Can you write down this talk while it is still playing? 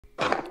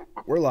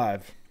We're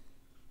live.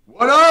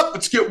 What up?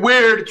 Let's get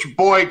weird. It's your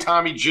boy,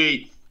 Tommy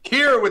G,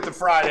 here with the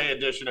Friday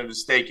edition of the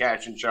Stay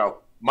Cashin Show.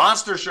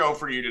 Monster show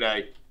for you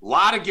today. A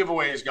lot of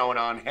giveaways going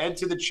on. Head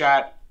to the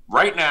chat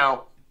right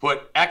now.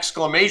 Put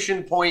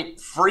exclamation point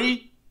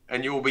free,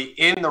 and you will be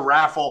in the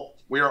raffle.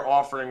 We are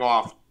offering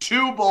off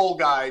 2 bowl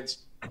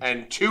guides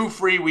and 2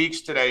 free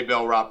weeks today,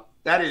 Bill Rupp.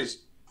 That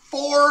is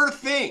 4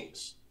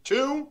 things.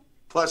 2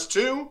 plus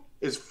 2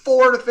 is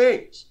 4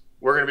 things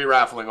we're going to be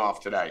raffling off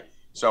today.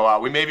 So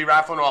we may be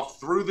raffling off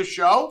through the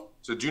show,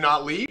 so do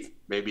not leave.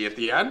 Maybe at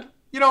the end.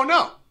 You don't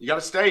know. You got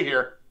to stay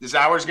here. This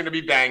hour is going to be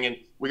banging.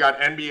 We got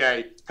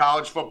NBA,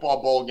 college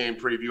football bowl game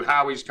preview.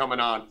 Howie's coming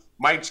on.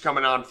 Mike's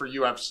coming on for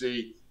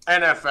UFC,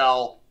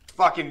 NFL,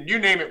 fucking you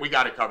name it, we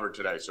got it covered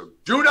today. So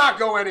do not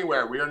go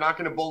anywhere. We are not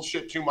going to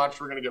bullshit too much.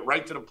 We're going to get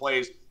right to the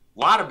plays. A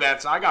lot of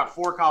bets. I got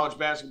 4 college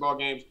basketball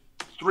games,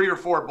 3 or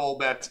 4 bowl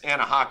bets,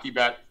 and a hockey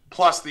bet,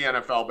 plus the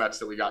NFL bets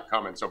that we got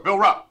coming. So Bill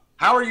Rupp,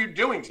 how are you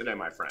doing today,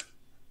 my friend?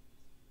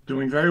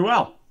 Doing very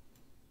well.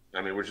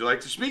 I mean, would you like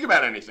to speak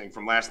about anything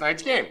from last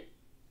night's game?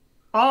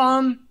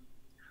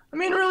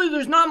 Really,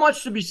 there's not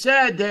much to be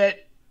said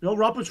that Bill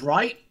Rupp was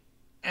right,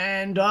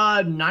 and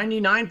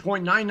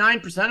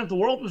 99.99% of the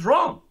world was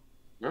wrong.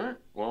 All right.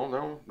 Well,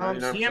 no,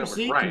 CMC was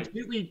right.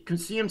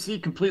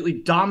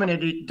 completely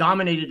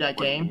dominated that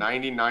game.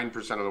 99%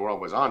 of the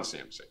world was on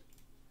CMC.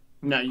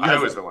 No, I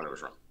was the one who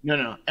was wrong.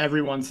 No.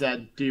 Everyone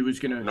said he was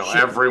going to. No,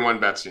 everyone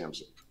bet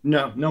CMC.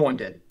 No one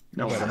did.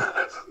 No one did.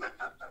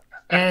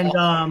 And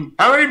how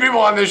many people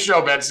on this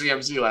show bet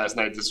CMC last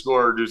night to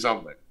score or do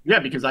something? Yeah,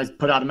 because I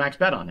put out a max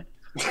bet on it.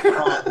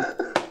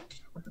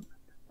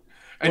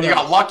 And you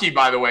got lucky,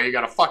 by the way. You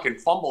got a fucking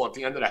fumble at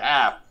the end of the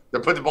half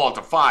that put the ball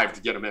to 5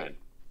 to get him in.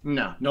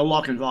 No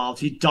luck involved.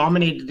 He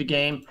dominated the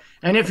game.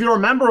 And if you're a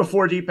member of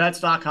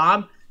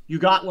 4dbets.com, you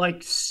got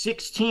like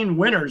 16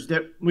 winners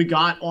that we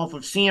got off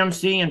of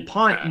CMC and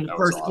punt in the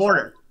first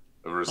quarter.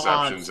 The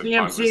receptions and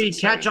CMC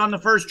catch on the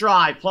first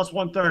drive, plus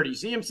 130.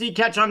 CMC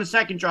catch on the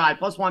second drive,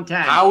 plus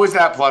 110. How is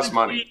that plus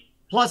money?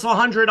 Plus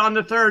 100 on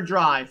the third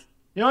drive.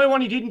 The only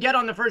one he didn't get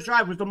on the first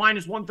drive was the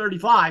minus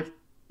 135.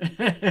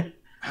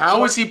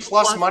 How is he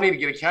plus money to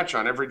get a catch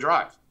on every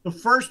drive? The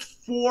first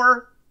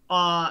 4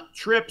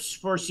 trips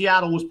for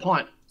Seattle was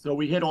punt, so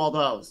we hit all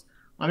those.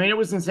 I mean, it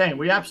was insane.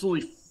 We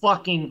absolutely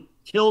fucking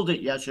killed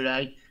it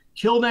yesterday.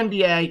 Killed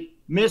NBA,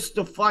 missed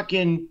the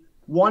fucking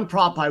 1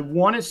 prop by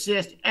 1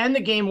 assist, and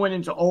the game went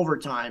into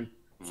overtime.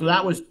 So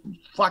that was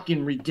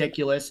fucking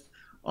ridiculous.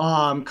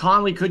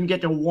 Conley couldn't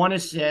get to 1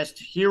 assist.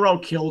 Hero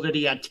killed it.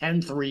 He had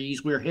 10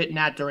 threes. We were hitting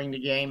that during the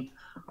game.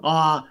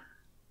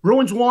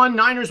 Bruins won,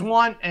 Niners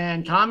won,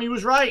 and Tommy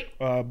was right.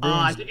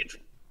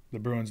 The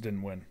Bruins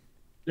didn't win.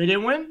 They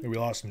didn't win? We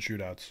lost in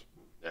shootouts.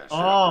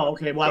 Yeah,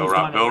 okay. Well,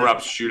 Bill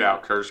Rupp's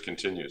shootout curse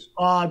continues.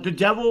 The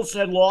Devils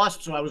had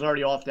lost, so I was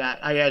already off that.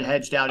 I had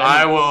hedged out. Anyway.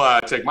 I will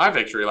take my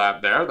victory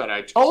lap there that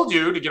I told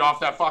you to get off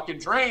that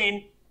fucking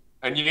train,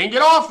 and you didn't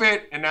get off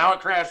it, and now it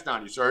crashed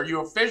on you. So are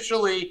you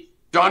officially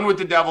done with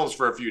the Devils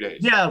for a few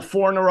days? Yeah,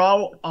 4 in a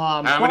row.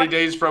 How many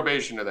days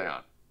probation are they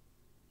on?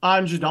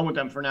 I'm just done with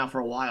them for now for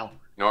a while.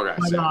 Okay.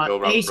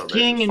 But, Ace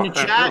King in the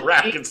chat.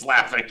 Rackets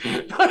laughing.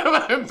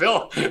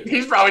 Bill,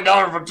 he's probably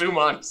done it for 2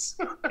 months.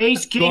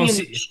 Ace King in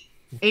the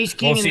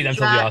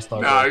chat.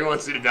 No, you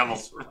won't see the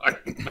Devils.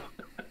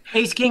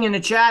 Ace King in the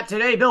chat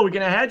today. Bill, we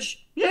going to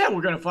hedge? Yeah,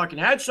 we're going to fucking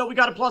hedge. So we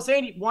got a plus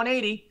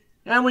 180,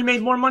 and we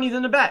made more money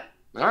than the bet.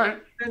 All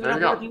right. There you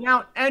go. Working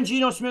out. And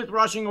Geno Smith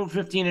rushing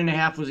over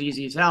 15.5 was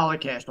easy as hell. I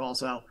cashed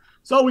also.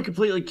 So we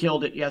completely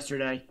killed it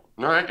yesterday.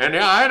 All right. And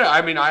yeah,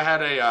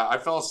 I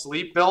fell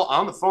asleep, Bill,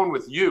 on the phone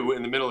with you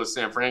in the middle of the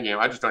San Fran game.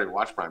 I just don't even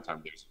watch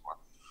primetime games anymore.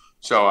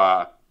 So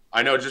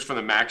I know just from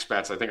the max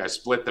bets, I think I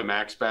split the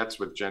max bets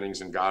with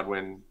Jennings and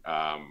Godwin.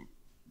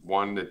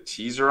 Won the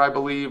teaser, I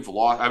believe.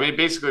 Lost. I mean,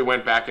 basically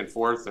went back and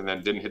forth and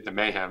then didn't hit the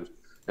mayhem.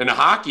 And the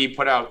hockey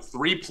put out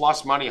 3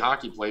 plus money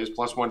hockey plays,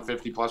 plus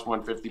 150, plus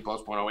 150,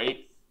 plus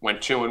 108. Went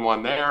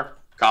 2-1 there.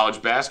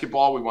 College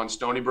basketball, we won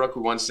Stony Brook,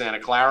 we won Santa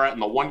Clara.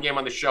 And the one game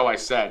on the show I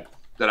said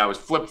that I was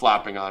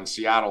flip-flopping on,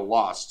 Seattle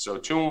lost. So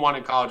 2-1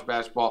 in college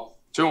basketball,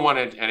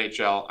 2-1 in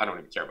NHL. I don't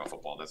even care about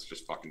football. That's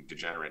just fucking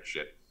degenerate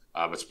shit.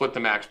 But split the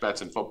max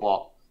bets in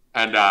football.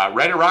 And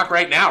ready to rock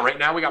right now. Right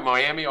now we got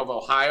Miami of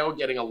Ohio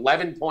getting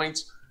 11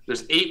 points.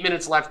 There's 8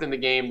 minutes left in the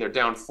game. They're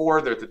down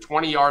 4. They're at the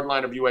 20-yard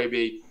line of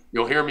UAB.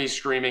 You'll hear me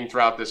screaming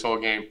throughout this whole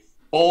game.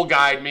 Bowl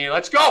guide me.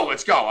 Let's go,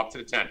 up to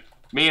the 10.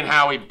 Me and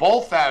Howie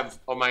both have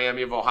a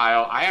Miami of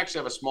Ohio. I actually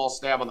have a small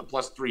stab on the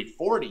plus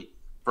 340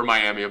 for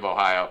Miami of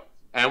Ohio.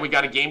 And we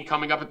got a game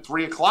coming up at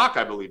 3 o'clock,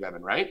 I believe,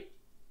 Evan, right?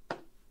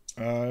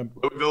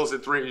 Louisville's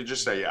at 3. You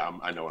just say, yeah,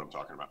 I know what I'm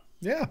talking about.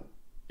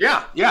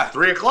 Yeah,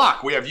 3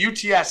 o'clock. We have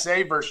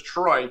UTSA versus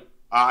Troy.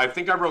 I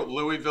think I wrote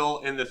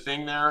Louisville in the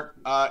thing there,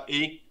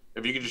 E.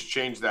 If you could just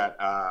change that,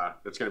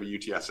 that's going to be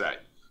UTSA.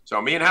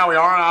 So me and Howie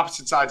are on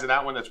opposite sides of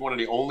that one. That's one of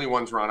the only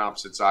ones we're on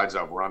opposite sides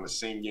of. We're on the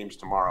same games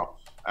tomorrow.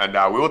 And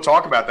we will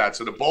talk about that.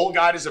 So the bowl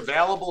guide is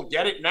available.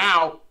 Get it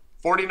now.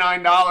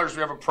 $49.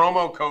 We have a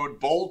promo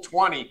code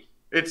BOWL20.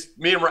 It's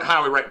me and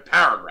Howie write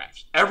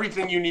paragraphs.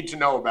 Everything you need to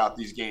know about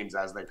these games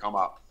as they come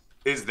up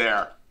is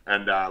there.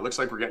 And looks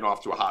like we're getting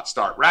off to a hot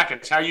start.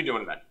 Rackets, how are you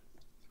doing today?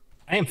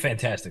 I am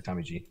fantastic,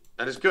 Tommy G.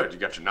 That is good. You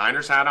got your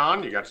Niners hat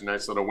on. You got your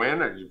nice little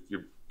win. And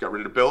you got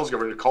rid of the Bills,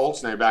 got rid of the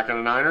Colts. Now you're back on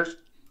the Niners.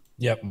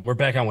 Yep, we're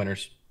back on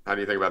winners. How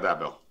do you think about that,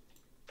 Bill?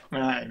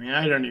 I mean,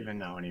 I don't even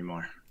know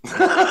anymore.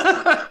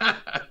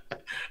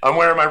 I'm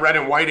wearing my red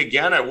and white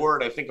again. I wore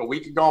it, I think, a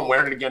week ago. I'm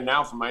wearing it again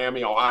now from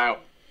Miami, Ohio.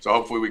 So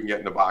hopefully we can get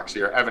in the box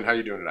here. Evan, how are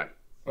you doing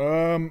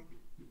today?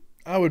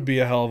 I would be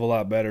a hell of a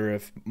lot better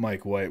if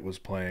Mike White was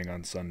playing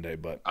on Sunday,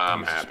 but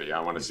I'm happy. I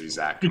want to see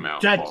Zach come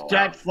out.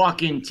 That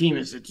fucking team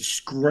is a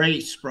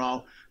disgrace,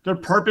 bro. They're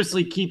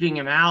purposely keeping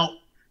him out.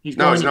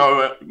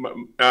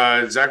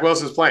 Zach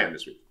Wilson's playing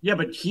this week. Yeah,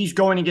 but he's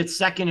going to get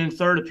second and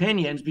third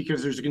opinions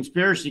because there's a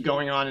conspiracy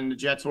going on in the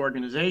Jets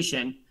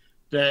organization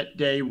that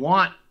they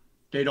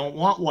don't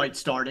want White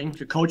starting.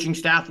 The coaching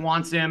staff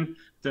wants him.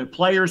 The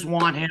players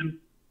want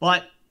him,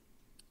 but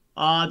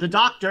the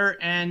doctor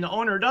and the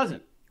owner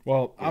doesn't.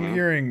 Well, I'm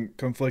hearing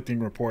conflicting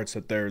reports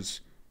that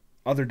there's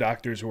other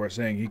doctors who are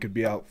saying he could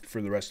be out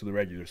for the rest of the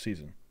regular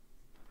season.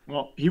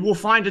 Well, he will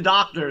find a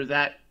doctor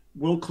that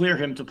will clear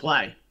him to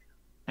play.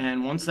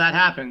 And once that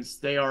happens,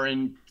 they are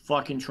in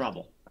fucking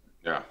trouble.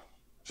 Yeah.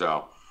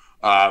 So,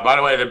 by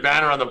the way, the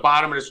banner on the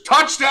bottom is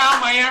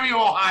touchdown Miami,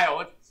 Ohio.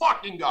 Let's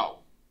fucking go.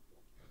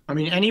 I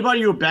mean,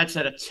 anybody who bets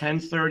at a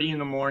 10:30 in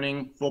the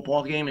morning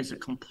football game is a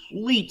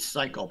complete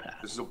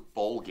psychopath. This is a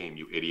bowl game,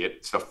 you idiot.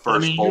 It's the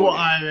first bowl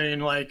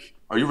game.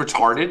 Are you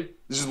retarded?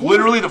 This is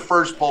literally the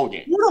first bowl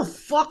game. Who the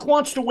fuck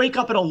wants to wake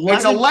up at 11?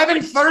 It's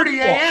 11:30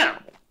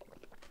 a.m.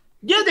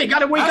 Yeah, they got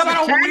to wake up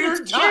at 10.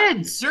 Weird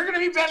kids. You're going to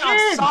be betting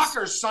on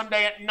soccer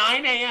Sunday at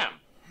 9 a.m.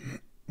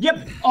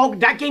 Yep. Oh,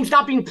 that game's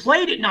not being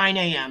played at 9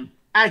 a.m.,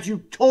 as you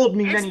told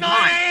me many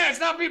times. It's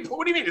not being.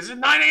 What do you mean? Is it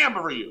 9 a.m.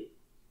 for you?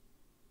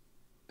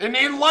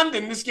 In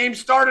London, this game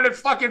started at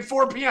fucking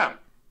 4 p.m.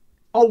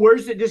 Oh,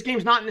 where's it? This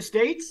game's not in the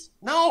States?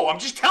 No, I'm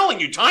just telling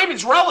you. Time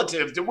is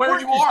relative to where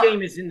you are. This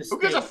game is in the States.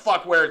 Who gives a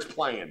fuck where it's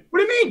playing? What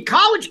do you mean?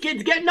 College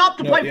kids getting up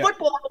to play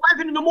football at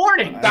 11 in the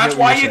morning. That's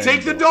why you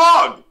take the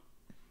dog.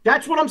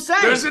 That's what I'm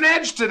saying. There's an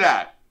edge to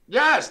that.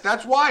 Yes,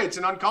 that's why. It's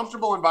an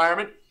uncomfortable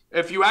environment.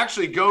 If you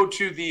actually go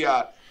to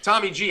the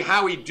Tommy G.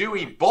 Howie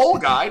Dewey Bowl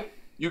Guide,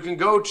 you can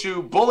go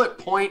to bullet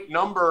point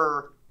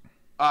number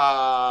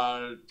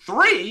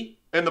 3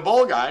 in the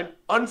Bowl Guide,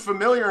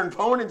 unfamiliar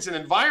opponents and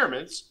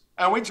environments,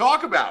 and we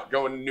talk about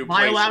going to new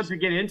places. Am I allowed to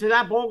get into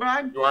that Bowl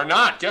Guide? You are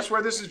not. Guess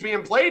where this is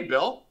being played,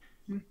 Bill?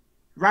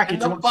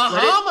 Rackets, in the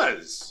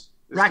Bahamas.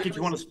 Rackets,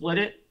 you want to split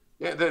it?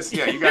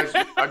 Yeah, you guys,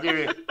 I'll give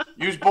you,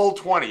 use Bowl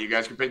 20. You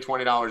guys can pay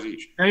 $20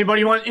 each.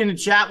 Anybody in the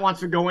chat wants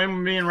to go in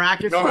with me and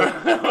Rackets?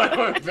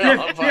 No,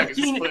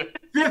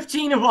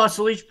 15 of us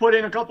will each put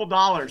in a couple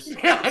dollars.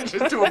 Yeah,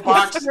 just do a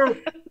box.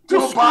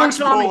 Do a box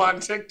pool on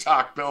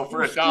TikTok, Bill,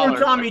 for $1.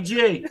 Tommy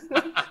G.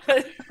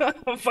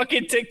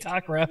 Fucking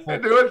TikTok raffle.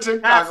 Do a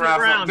TikTok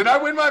raffle. Did I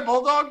win my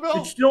Bulldog, Bill?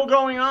 It's still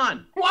going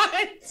on. What?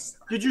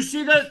 Did you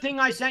see the thing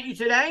I sent you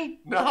today?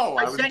 No,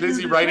 I was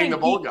busy writing the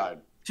Bowl Guide.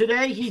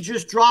 Today, he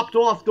just dropped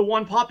off the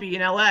one puppy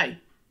in L.A.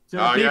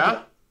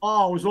 Yeah?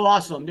 Oh, it was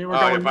awesome. They were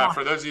going but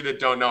for those of you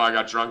that don't know, I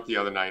got drunk the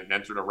other night and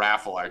entered a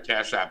raffle. I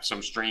cash apped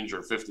some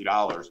stranger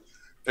 $50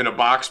 in a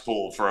box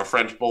pool for a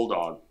French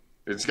Bulldog.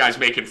 This guy's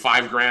making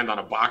 $5,000 on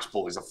a box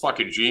pool. He's a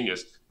fucking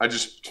genius.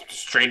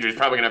 Stranger, he's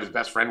probably going to have his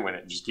best friend win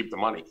it and just keep the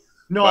money.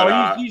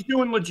 No, he's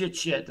doing legit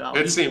shit, though.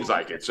 It seems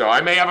like it. So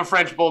I may have a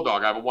French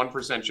Bulldog. I have a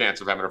 1%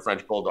 chance of having a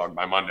French Bulldog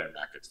by Monday,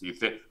 Rackets.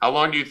 How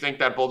long do you think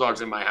that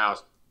Bulldog's in my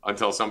house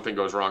until something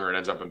goes wrong or it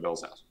ends up in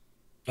Bill's house?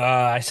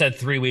 I said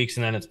 3 weeks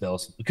and then it's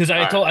Bill's. Because I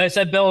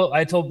asked Bill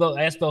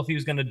if he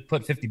was going to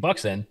put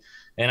 $50 in.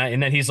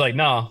 And then he's like,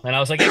 no. And I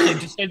was like, actually,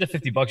 just save the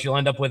 $50. You'll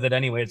end up with it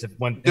anyways.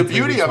 The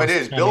beauty of it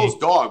is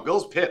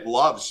Bill's pit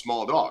loves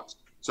small dogs.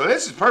 So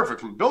this is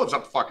perfect. Bill lives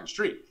up the fucking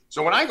street.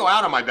 So when I go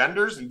out on my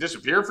vendors and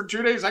disappear for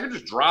 2 days, I can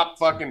just drop.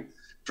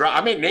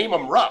 I may name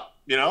him Rupp.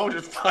 You know,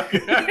 just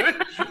fucking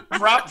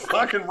drop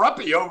fucking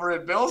Ruppy over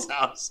at Bill's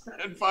house.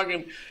 And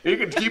he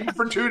can keep him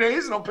for 2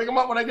 days and I'll pick him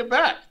up when I get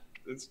back.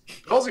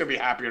 Bill's going to be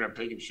happier than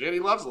picking shit. He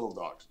loves little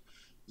dogs.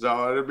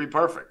 So it'll be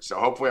perfect. So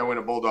hopefully I win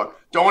a Bulldog.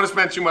 Don't want to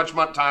spend too much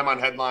time on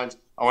headlines.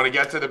 I want to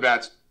get to the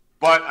bets.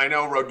 But I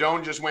know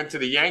Rodon just went to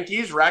the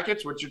Yankees.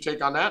 Rackets, what's your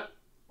take on that?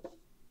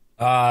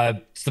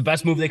 It's the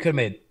best move they could have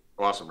made.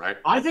 Awesome, right?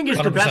 I think it's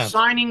 100%.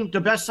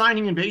 The best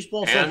signing in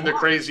baseball so far. And the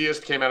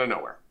craziest came out of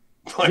nowhere.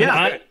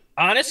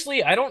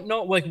 Honestly, I don't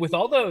know. Like with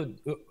all the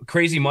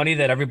crazy money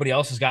that everybody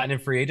else has gotten in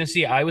free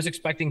agency, I was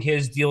expecting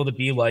his deal to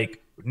be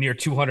like near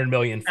 $200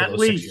 million for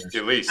those 6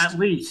 years. At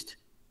least.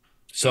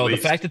 So the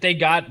fact that they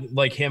got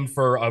like him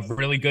for a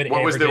really good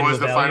what was the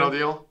final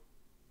deal?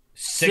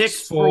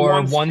 6 for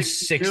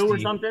 160 or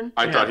something.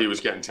 I thought he was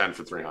getting 10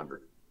 for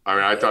 300. I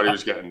mean, I thought he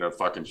was getting a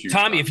fucking huge.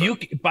 Tommy, if you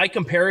by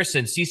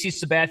comparison, CC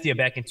Sabathia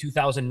back in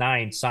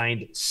 2009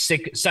 signed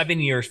 7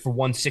 years for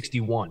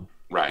 161.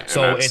 Right.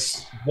 So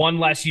it's one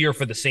less year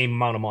for the same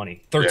amount of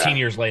money. 13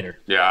 years later.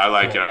 Yeah, I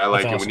like it. I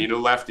like it. awesome. We need a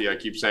lefty. I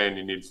keep saying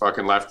you need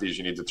fucking lefties.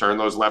 You need to turn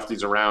those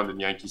lefties around in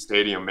Yankee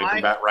Stadium, make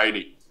them bat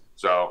righty.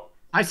 So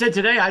I said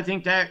today, I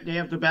think that they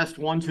have the best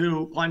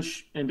 1-2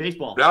 punch in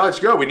baseball. no, it's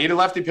good. We need a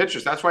lefty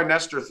pitchers. That's why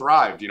Nestor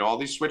thrived. You know, all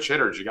these switch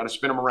hitters, you got to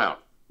spin them around.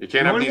 You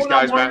can't have these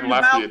guys batting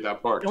lefty at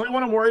that park. The only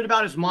one I'm worried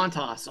about is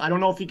Montas. I don't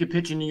know if he could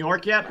pitch in New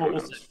York yet, but we'll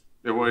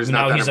see.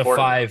 Now he's a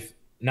 5.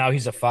 Now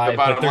he's a 5.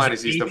 But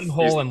there's a gaping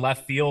hole in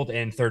left field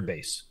and third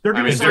base. They're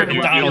going to sign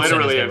him.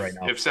 Literally,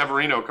 if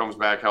Severino comes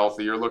back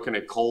healthy, you're looking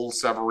at Cole,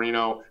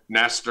 Severino,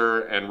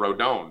 Nestor, and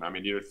Rodon. I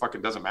mean, it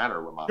fucking doesn't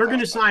matter what. They're going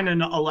to sign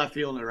a left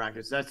field in the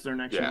Rackets. That's their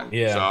next move.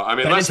 Yeah. So I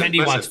mean, listen,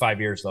 wants 5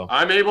 years though.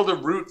 I'm able to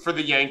root for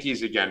the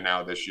Yankees again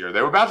now this year.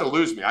 They were about to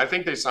lose me. I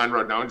think they signed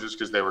Rodon just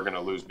because they were going to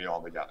lose me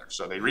altogether.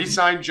 So they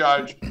re-signed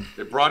Judge.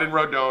 They brought in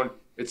Rodon.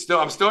 I'm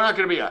still not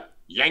going to be a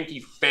Yankee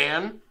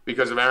fan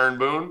because of Aaron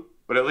Boone.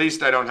 But at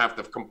least I don't have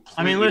to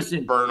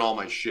completely burn all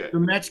my shit. The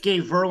Mets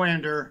gave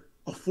Verlander,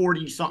 a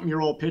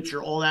 40-something-year-old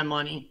pitcher, all that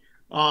money.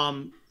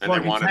 And they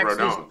wanted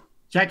Rodon.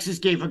 Texas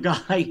gave a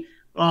guy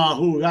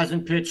who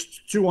hasn't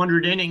pitched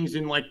 200 innings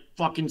in like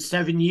fucking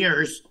 7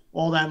 years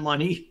all that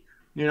money.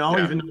 You know,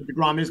 even though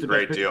DeGrom is the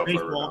best pitcher in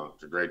baseball.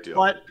 It's a great deal.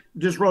 But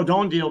this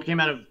Rodon deal came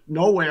out of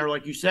nowhere,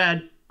 like you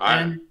said.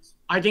 And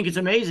I think it's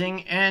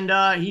amazing.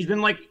 And he's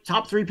been like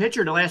top 3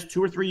 pitcher the last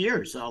 2 or 3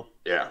 years. So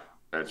yeah,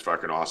 that's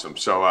fucking awesome.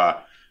 So,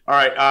 all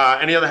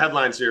right. Any other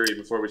headlines here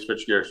before we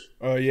switch gears?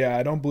 Yeah,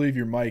 I don't believe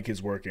your mic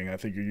is working. I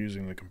think you're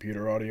using the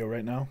computer audio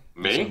right now.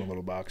 Me? It's a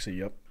little boxy.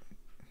 Yep.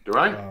 Do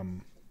I?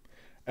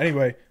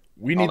 Anyway,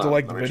 we need to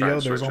like the video.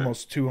 There's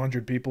almost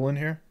 200 people in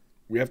here.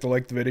 We have to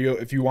like the video.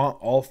 If you want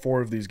all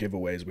 4 of these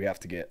giveaways, we have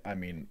to get,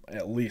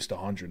 at least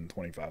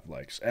 125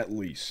 likes. At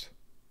least.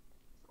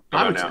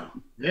 I would say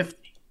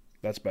 50.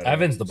 That's better.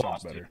 Evan's the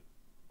boss. Better.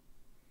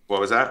 What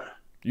was that?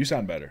 You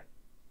sound better.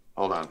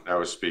 Hold on. That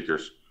was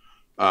speakers.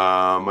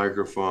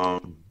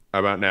 Microphone. How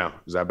about now?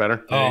 Is that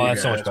better? Oh,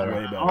 that's so much better.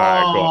 All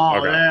right,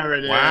 cool. Okay. There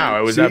it is. Wow,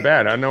 it was that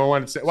bad. I don't know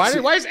what to say.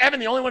 Why is Evan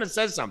the only one that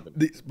says something?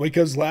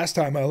 Because last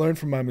time I learned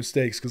from my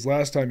mistakes. Because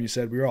last time you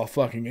said we were all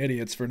fucking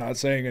idiots for not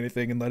saying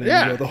anything and letting you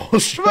go the whole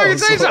show. Fucking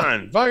say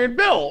something. Fucking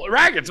Bill,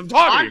 Rackets, I'm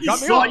talking to you. I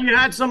just thought you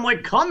had some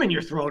like cum in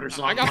your throat or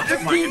something. I got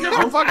 15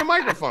 different fucking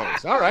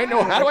microphones. All right,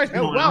 no, how do I?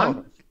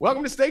 Well,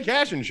 welcome to Stay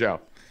Cashin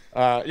show.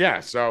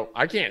 So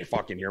I can't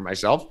fucking hear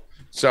myself.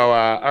 So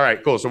all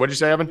right, cool. So what'd you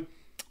say, Evan?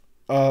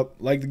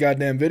 Like the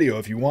goddamn video.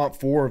 If you want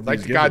 4 of these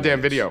like the goddamn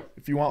video.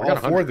 If you want all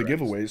 4 of the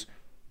giveaways,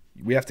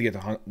 we have to get to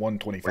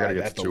 125. We got to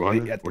get to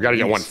 200. We got to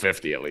get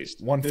 150 at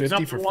least.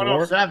 150 for 4.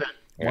 107.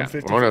 Yeah,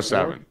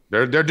 107.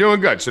 They're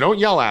doing good. So don't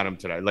yell at them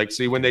today. Like,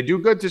 see, when they do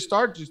good to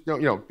start, just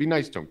be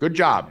nice to them. Good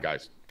job,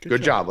 guys.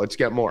 Good job. Let's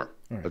get more.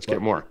 Let's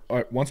get more. All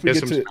right. Once we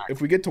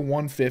if we get to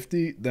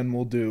 150, then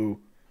we'll do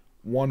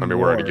one more.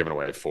 We're already giving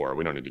away 4.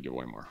 We don't need to give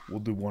away more. We'll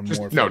do one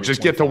more. No,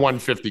 just get to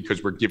 150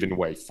 because we're giving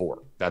away 4.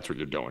 That's what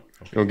you're doing.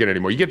 Okay. You don't get any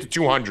more. You get to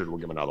 200, we'll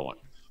give another one.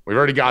 We've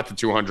already got to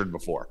 200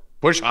 before.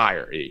 Push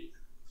higher, E.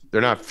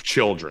 They're not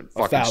children.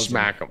 Fucking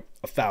smack them.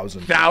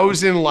 1,000.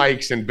 1,000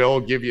 likes and Bill will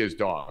give you his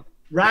dog.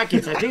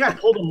 Rackets, I think I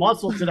pulled a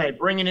muscle today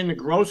bringing in the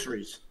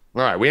groceries.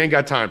 All right, we ain't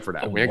got time for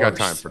that. All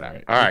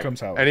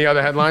right. Any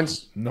other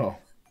headlines? No. All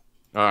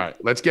right,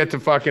 let's get to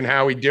fucking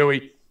Howie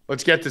Dewey.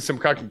 Let's get to some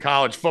fucking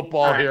college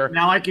football here.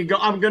 Now I can go.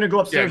 I'm going to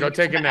go upstairs. Yeah, go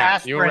take a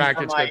nap. You and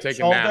Rackets go take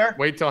a nap.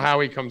 Wait till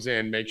Howie comes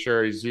in. Make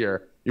sure he's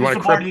here. You want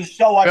to crip?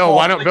 Bill,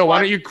 why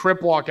don't you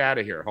crip walk out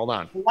of here? Hold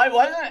on.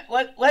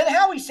 Let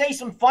Howie say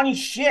some funny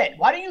shit.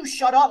 Why don't you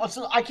shut up?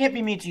 I can't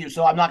be mean to you,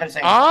 so I'm not going to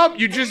say.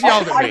 You just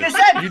yelled at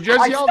me. You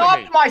just yelled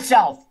at me. I stopped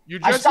myself. You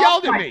just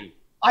yelled at me.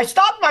 I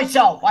stopped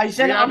myself. I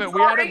said, I'm sorry.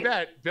 We had a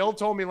bet. Bill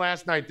told me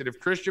last night that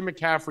if Christian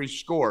McCaffrey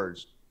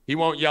scores, he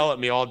won't yell at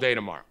me all day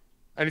tomorrow.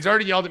 And he's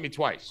already yelled at me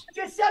twice. I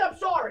just said I'm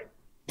sorry.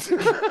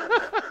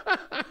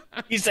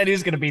 He said he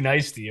was going to be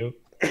nice to you.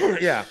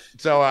 Yeah.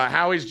 So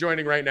Howie's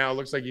joining right now.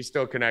 Looks like he's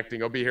still connecting.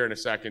 He'll be here in a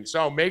second.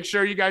 So make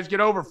sure you guys get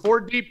over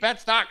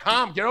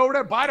 4deepbets.com. Get over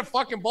there. Buy the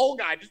fucking bowl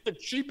guide. It's the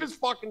cheapest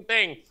fucking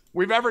thing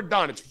we've ever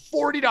done. It's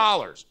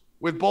 $40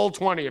 with Bowl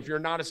 20 if you're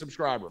not a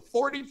subscriber.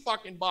 40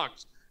 fucking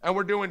bucks. And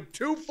we're doing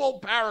 2 full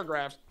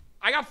paragraphs.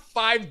 I got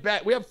 5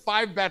 bets. We have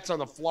 5 bets on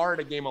the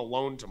Florida game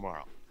alone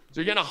tomorrow.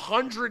 So you're getting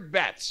 100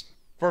 bets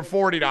for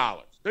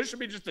 $40. This should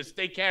be just a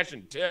Stay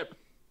Cashin tip.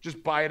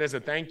 Just buy it as a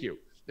thank you.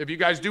 If you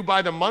guys do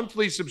buy the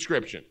monthly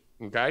subscription,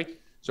 okay?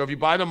 So if you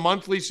buy the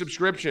monthly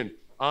subscription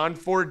on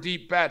 4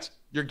 Deep Bets,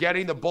 you're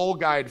getting the bowl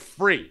guide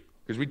free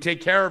because we take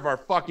care of our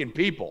fucking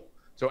people.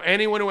 So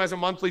anyone who has a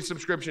monthly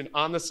subscription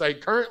on the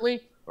site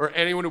currently or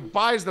anyone who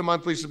buys the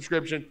monthly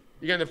subscription,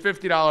 you're getting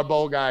the $50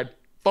 bowl guide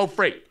for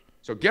free.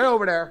 So get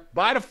over there,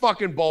 buy the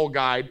fucking bowl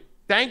guide.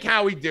 Thank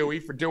Howie Dewey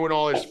for doing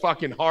all his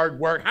fucking hard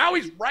work.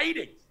 Howie's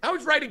writing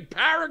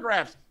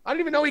paragraphs. I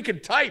didn't even know he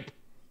could type.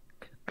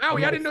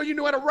 Howie, I didn't know you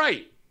knew how to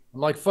write. I'm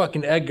like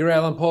fucking Edgar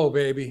Allan Poe,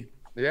 baby.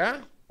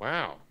 Yeah?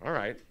 Wow. All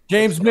right.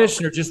 James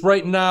Michener just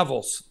writing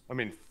novels. I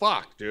mean,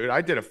 fuck, dude.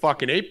 I did a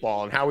fucking 8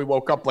 ball, and Howie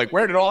woke up like,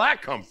 where did all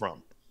that come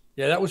from?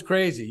 Yeah, that was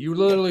crazy. You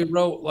literally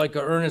wrote like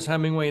an Ernest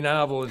Hemingway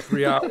novel in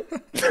 3 hours.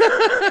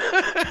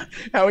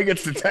 Howie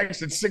gets the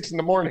text at 6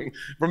 a.m.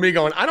 from me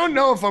going, I don't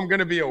know if I'm going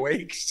to be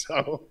awake.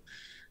 So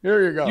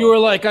here you go. You were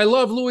like, I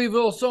love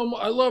Louisville so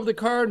much. I love the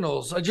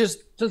Cardinals.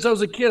 Since I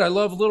was a kid, I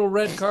love little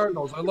red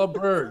Cardinals. I love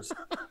birds.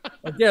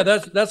 Like, yeah,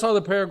 that's how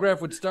the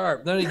paragraph would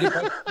start. Then you get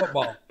back to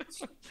football.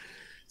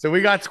 So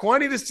we got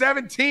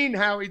 20-17,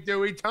 Howie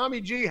Dewey.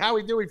 Tommy G,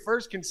 Howie Dewey,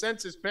 first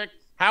consensus pick.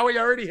 Howie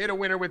already hit a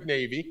winner with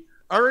Navy.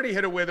 Already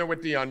hit a winner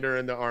with the under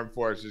in the Armed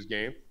Forces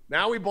game.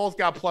 Now we both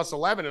got plus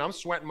 11, and I'm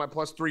sweating my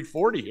plus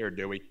 340 here,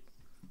 Dewey.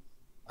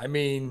 I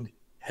mean,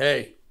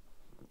 hey,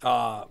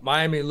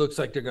 Miami looks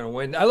like they're going to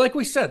win. Like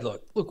we said,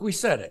 look, we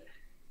said it.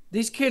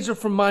 These kids are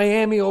from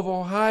Miami of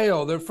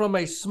Ohio. They're from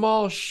a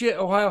small shit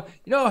Ohio.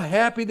 You know how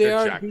happy they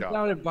are to be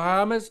down in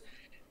Bahamas?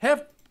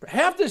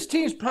 Half this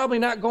team's probably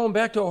not going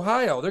back to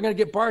Ohio. They're going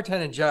to get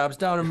bartending jobs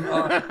down in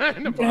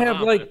you can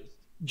have like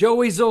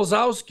Joey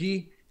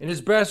Zolzowski and his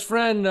best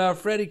friend,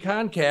 Freddie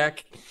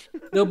Konkak.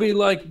 They'll be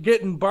like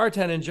getting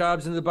bartending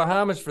jobs in the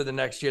Bahamas for the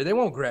next year. They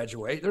won't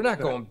graduate. They're not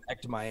going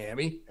back to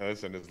Miami.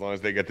 Listen, as long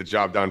as they get the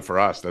job done for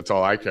us, that's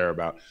all I care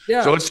about.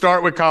 Yeah. So let's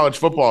start with college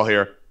football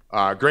here.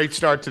 Great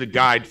start to the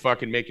guide,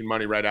 fucking making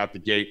money right out the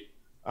gate.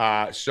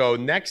 So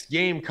next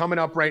game coming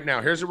up right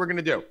now. Here's what we're going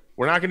to do.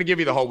 We're not going to give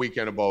you the whole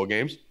weekend of bowl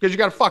games because you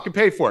got to fucking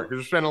pay for it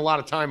because we're spending a lot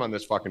of time on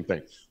this fucking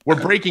thing. We're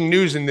breaking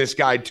news in this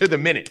guide to the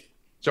minute.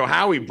 So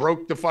Howie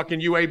broke the fucking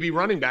UAB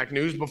running back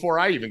news before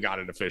I even got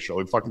it official.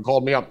 He fucking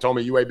called me up, told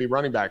me UAB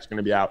running back's going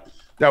to be out.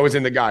 That was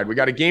in the guide. We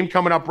got a game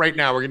coming up right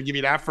now. We're going to give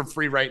you that for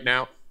free right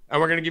now.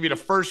 And we're going to give you the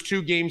first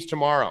 2 games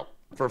tomorrow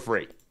for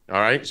free. All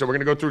right? So we're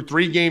going to go through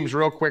 3 games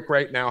real quick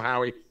right now,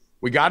 Howie.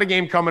 We got a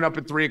game coming up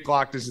at 3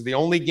 o'clock. This is the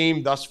only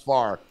game thus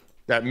far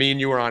that me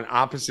and you are on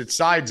opposite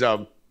sides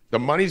of. The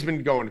money's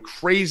been going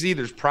crazy.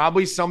 There's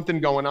probably something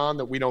going on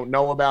that we don't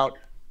know about.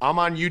 I'm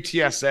on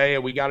UTSA,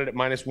 and we got it at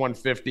minus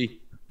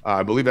 150.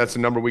 I believe that's the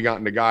number we got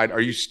in the guide.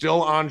 Are you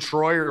still on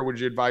Troy, or would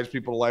you advise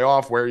people to lay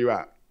off? Where are you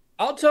at?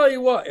 I'll tell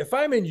you what. If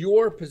I'm in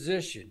your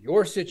position,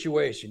 your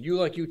situation, you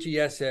like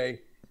UTSA,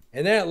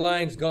 and that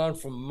line's gone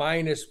from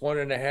minus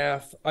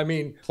 1.5. I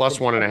mean, plus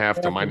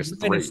 1.5 to minus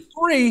 3. Minus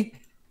 3.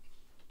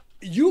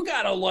 You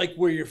gotta like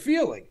where you're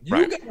feeling.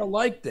 You gotta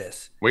like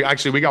this. We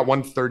got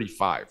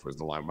 135 was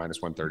the line,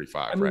 minus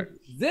 135, right?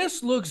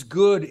 This looks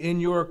good in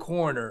your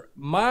corner.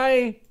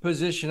 My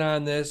position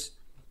on this,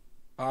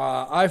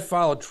 I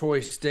followed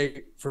Troy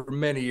State for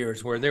many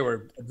years, where they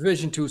were a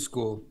Division II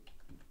school,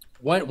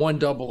 went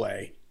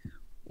 1AA,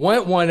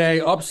 went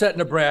 1A, upset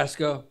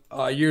Nebraska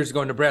years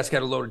ago. Nebraska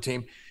had a loaded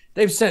team.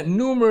 They've sent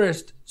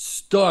numerous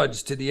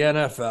studs to the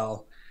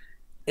NFL.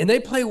 And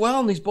they play well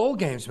in these bowl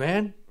games,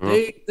 man.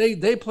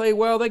 They play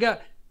well. They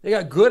got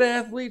good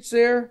athletes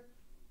there,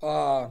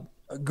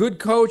 good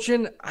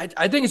coaching.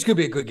 I think it's going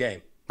to be a good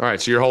game. All right,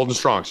 so you're holding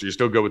strong. So you're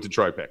still good with the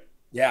Troy pick.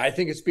 Yeah, I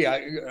think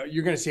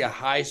you're going to see a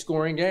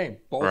high-scoring game.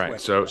 Both All right,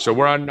 ways. so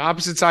we're on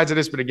opposite sides of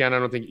this, but again, I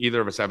don't think either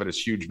of us have it as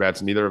huge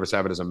bets. Neither of us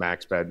have it as a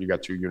max bet. You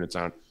got 2 units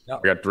on. Yep.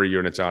 We got 3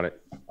 units on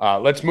it.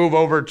 Let's move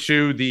over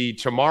to the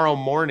tomorrow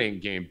morning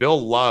game. Bill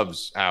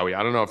loves Howie.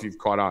 I don't know if you've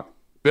caught on.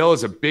 Bill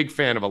is a big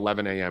fan of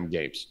 11 a.m.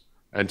 games.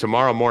 And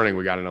tomorrow morning,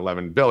 we got an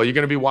 11. Bill, are you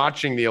going to be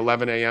watching the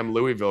 11 a.m.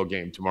 Louisville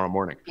game tomorrow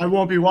morning? I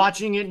won't be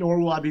watching it, nor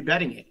will I be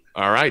betting it.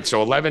 All right,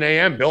 so 11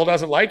 a.m. Bill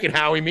doesn't like it,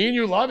 Howie. Me and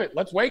you love it.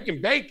 Let's wake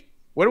and bake.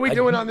 What are we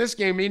doing on this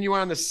game? Me and you are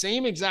on the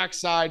same exact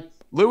side.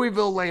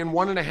 Louisville laying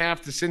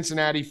 1.5 to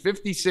Cincinnati,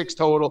 56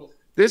 total.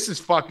 This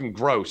is fucking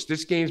gross.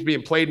 This game's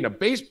being played in a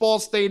baseball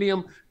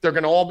stadium. They're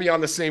going to all be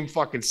on the same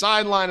fucking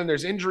sideline, and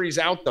there's injuries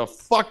out the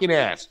fucking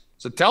ass.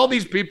 So tell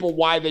these people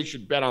why they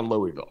should bet on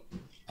Louisville.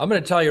 I'm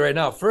going to tell you right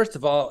now. First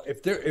of all,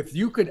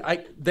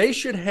 they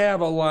should have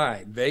a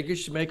line. Vegas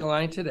should make a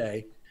line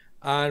today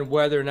on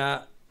whether or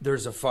not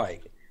there's a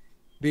fight,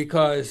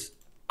 because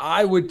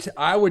I would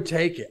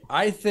take it.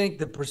 I think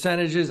the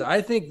percentages.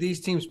 I think these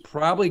teams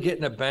probably get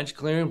in a bench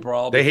clearing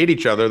brawl. They hate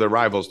each other. They're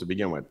rivals to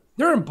begin with.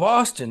 They're in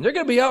Boston. They're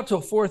going to be out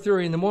till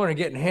 4:30 in the morning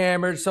getting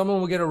hammered. Someone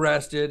will get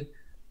arrested.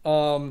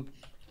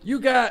 You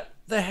got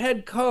the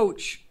head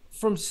coach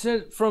from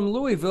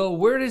Louisville.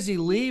 Where does he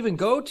leave and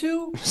go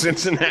to?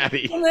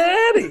 Cincinnati.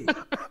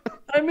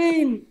 I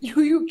mean,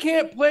 you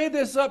can't play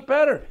this up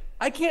better.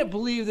 I can't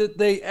believe that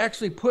they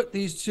actually put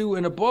these two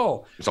in a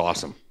bowl. It's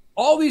awesome.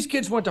 All these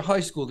kids went to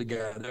high school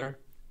together.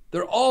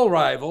 They're all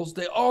rivals.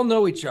 They all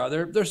know each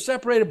other. They're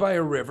separated by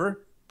a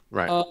river.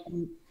 Right.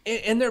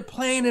 And they're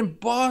playing in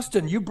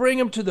Boston. You bring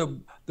them to the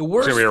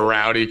worst. It's going to be a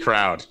rowdy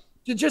crowd.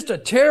 To just a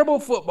terrible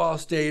football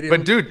stadium.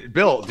 But, dude,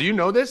 Bill, do you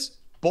know this?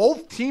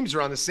 Both teams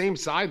are on the same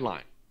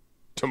sideline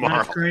tomorrow.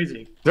 That's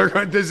crazy.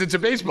 It's a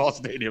baseball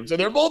stadium, so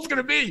they're both going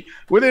to be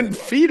within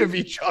feet of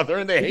each other,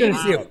 and they hate You're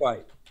going to see a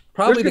fight.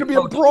 Probably There's going to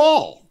be a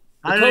brawl.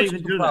 I don't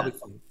even do that.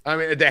 I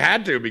mean, they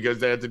had to because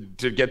they had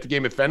to get the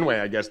game at Fenway.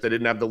 I guess they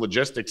didn't have the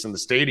logistics in the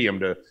stadium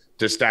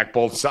to stack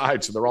both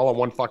sides, so they're all on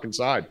one fucking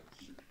side.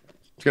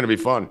 It's going to be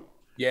fun.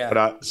 Yeah.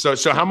 But so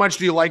how much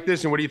do you like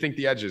this, and what do you think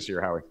the edge is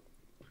here, Howie?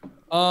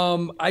 I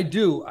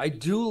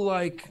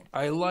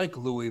like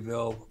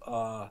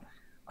Louisville.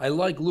 I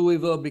like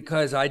Louisville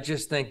because I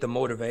just think the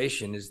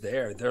motivation is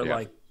there. They're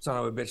like, son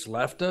of a bitch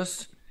left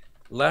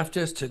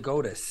us to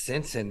go to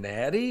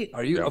Cincinnati.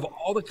 Are you of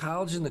all the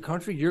colleges in the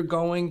country, you're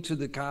going to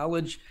the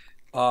college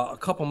a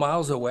couple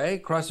miles away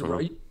across the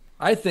road?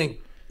 I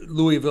think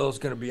Louisville is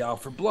going to be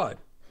out for blood.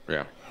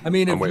 Yeah. I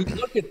mean, if you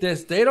look at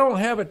this, they don't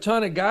have a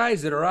ton of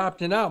guys that are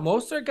opting out.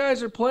 Most of their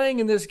guys are playing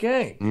in this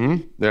game.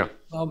 Mm-hmm. Yeah.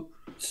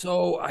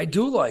 So I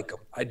do like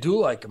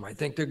them. I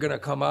think they're going to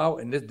come out,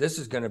 and this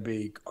is going to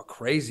be a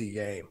crazy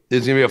game.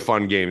 It's going to be a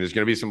fun game. There's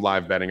going to be some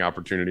live betting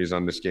opportunities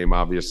on this game,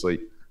 obviously.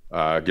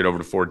 Get over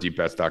to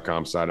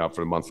 4deepbets.com, sign up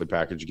for the monthly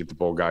package. You get the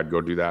bowl guide, go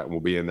do that, and we'll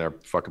be in there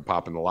fucking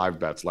popping the live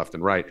bets left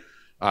and right.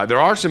 There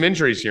are some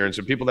injuries here and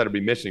some people that will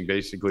be missing,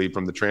 basically,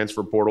 from the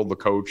transfer portal, the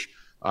coach.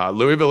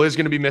 Louisville is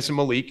going to be missing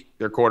Malik,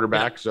 their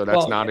quarterback, so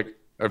that's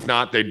if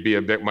not, they'd be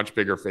much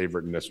bigger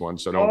favorite in this one.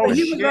 So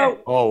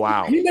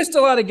wow. He missed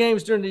a lot of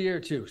games during the year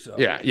too. So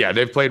yeah,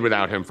 they've played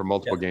without him for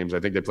multiple games. I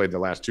think they played the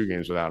last 2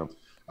 games without him.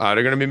 They're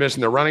going to be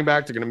missing their running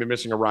back. They're going to be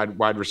missing a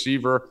wide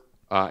receiver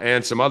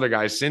and some other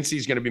guys. Since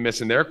he's going to be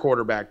missing their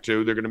quarterback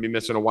too, they're going to be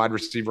missing a wide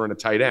receiver and a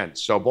tight end.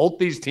 So both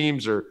these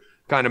teams are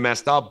kind of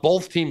messed up.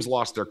 Both teams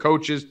lost their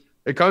coaches.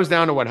 It comes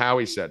down to what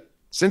Howie said.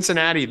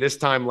 Cincinnati this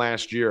time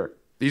last year,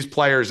 these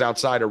players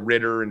outside of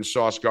Ritter and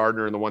Sauce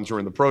Gardner and the ones who are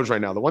in the pros right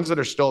now, the ones that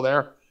are still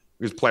there,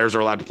 because players are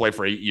allowed to play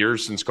for 8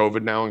 years since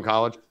COVID now in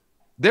college,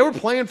 they were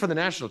playing for the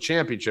national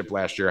championship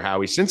last year,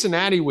 Howie.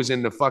 Cincinnati was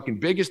in the fucking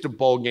biggest of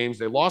bowl games.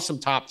 They lost some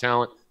top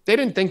talent. They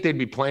didn't think they'd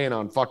be playing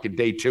on fucking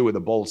day 2 of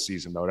the bowl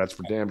season, though. That's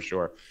for damn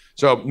sure.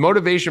 So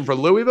motivation for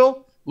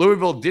Louisville.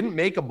 Louisville didn't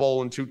make a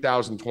bowl in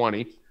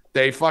 2020.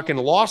 They fucking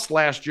lost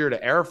last year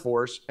to Air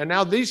Force. And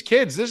now these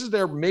kids, this is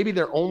maybe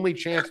their only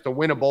chance to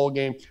win a bowl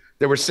game.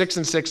 They were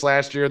 6-6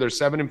 last year. They're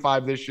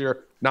 7-5 this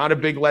year. Not a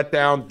big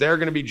letdown. They're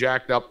going to be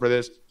jacked up for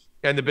this.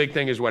 And the big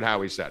thing is what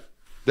Howie said.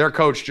 Their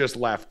coach just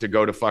left to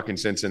go to fucking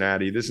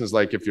Cincinnati. This is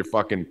like if you're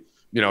fucking,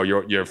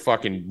 you're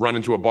fucking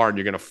running to a bar and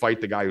you're going to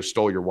fight the guy who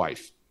stole your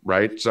wife,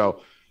 right?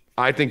 So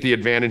I think the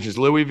advantage is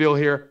Louisville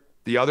here.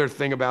 The other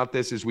thing about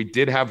this is we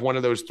did have one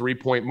of those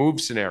 3-point move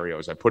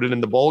scenarios. I put it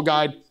in the bowl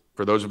guide.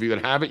 For those of you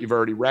that have it, you've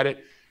already read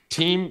it.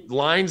 Team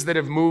lines that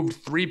have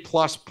moved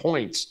 3+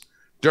 points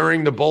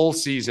during the bowl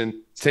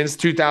season since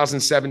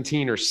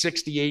 2017 are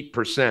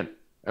 68%.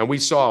 And we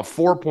saw a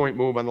 4-point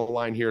move on the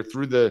line here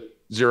through the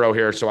 0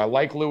 here. So I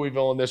like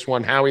Louisville in this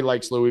one. Howie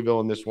likes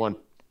Louisville in this one.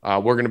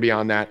 We're going to be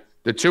on that.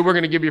 The 2 we're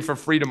going to give you for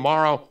free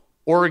tomorrow,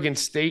 Oregon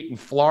State and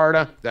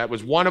Florida. That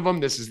was one of them.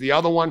 This is the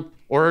other one.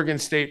 Oregon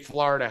State,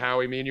 Florida.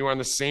 Howie, me and you are on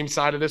the same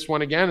side of this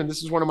one again. And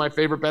this is one of my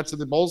favorite bets of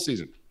the bowl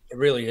season. It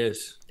really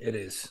is. It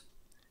is.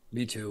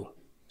 Me too.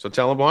 So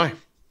tell them why.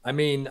 I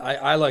mean,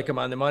 I like them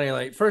on the money.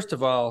 Like, first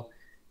of all,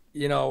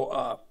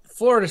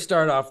 Florida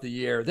started off the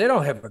year. They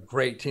don't have a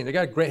great team. They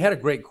had a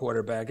great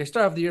quarterback. They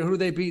started off the year. Who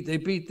they beat? They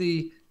beat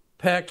the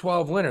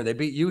Pac-12 winner. They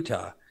beat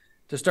Utah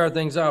to start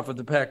things off with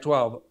the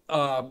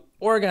Pac-12.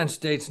 Oregon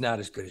State's not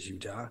as good as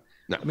Utah.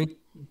 No. I mean,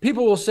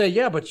 people will say,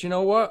 yeah, but you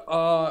know what?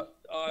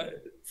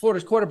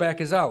 Florida's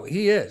quarterback is out.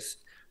 He is.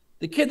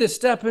 The kid that's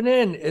stepping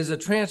in is a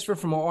transfer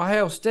from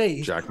Ohio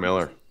State. Jack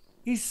Miller.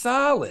 He's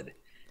solid.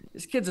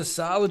 This kid's a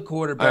solid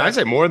quarterback. I'd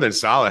say more than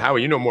solid.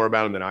 Howie, you know more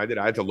about him than I did.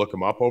 I had to look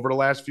him up over the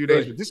last few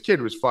days. But this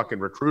kid was fucking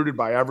recruited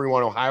by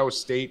everyone. Ohio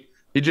State.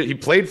 He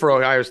played for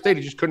Ohio State.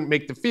 He just couldn't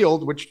make the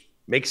field, which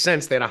makes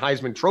sense. They had a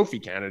Heisman Trophy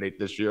candidate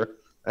this year.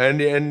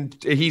 And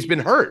he's been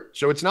hurt.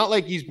 So it's not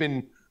like he's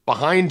been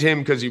behind him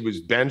because he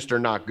was benched or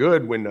not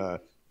good when the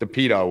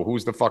pedo,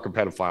 who's the fucking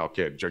pedophile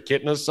kid?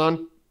 Kitna's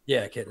son?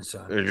 Yeah, Kitna's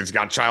son. He's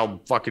got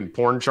child fucking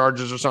porn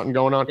charges or something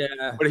going on.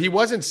 Yeah. But he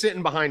wasn't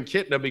sitting behind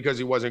Kitna because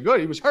he wasn't good.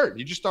 He was hurt.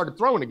 He just started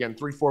throwing again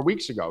 3-4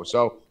 weeks ago.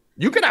 So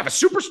you could have a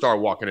superstar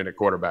walking in at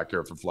quarterback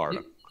here for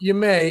Florida. You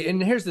may.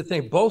 And here's the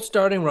thing. Both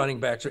starting running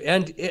backs.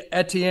 And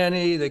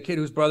Etienne, the kid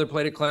whose brother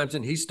played at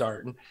Clemson, he's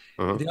starting.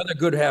 Uh-huh. The other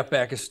good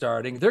halfback is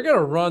starting. They're going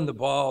to run the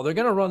ball. They're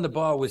going to run the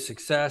ball with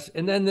success.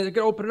 And then they're going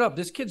to open it up.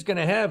 This kid's going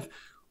to have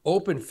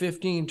open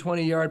 15,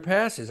 20-yard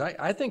passes.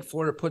 I think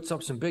Florida puts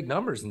up some big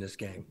numbers in this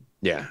game.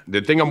 Yeah. The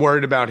thing I'm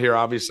worried about here,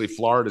 obviously,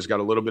 Florida's got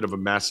a little bit of a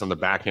mess on the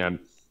back end.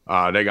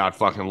 They got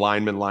fucking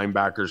linemen,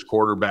 linebackers,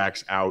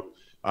 quarterbacks out.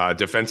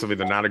 Defensively,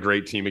 they're not a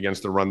great team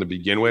against the run to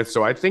begin with.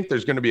 So I think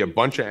there's going to be a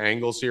bunch of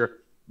angles here.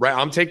 Right,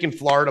 I'm taking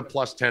Florida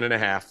plus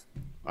 10.5.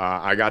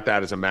 I got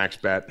that as a max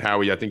bet.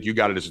 Howie, I think you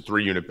got it as a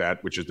 3-unit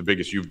bet, which is the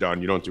biggest you've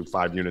done. You don't do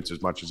 5 units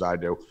as much as I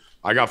do.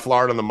 I got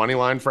Florida on the money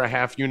line for a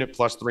half unit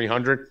plus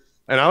 300.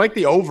 And I like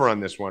the over on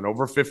this one,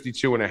 over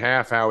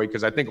 52.5, Howie,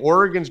 because I think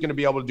Oregon's going to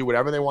be able to do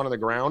whatever they want on the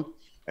ground.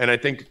 And I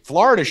think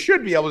Florida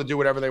should be able to do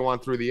whatever they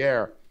want through the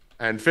air.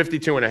 And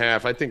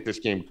 52.5, I think this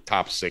game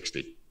tops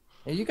 60.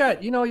 And you got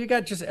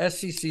just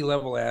SEC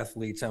level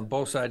athletes on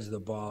both sides of the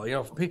ball.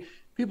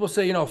 People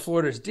say,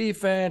 Florida's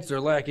defense,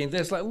 they're lacking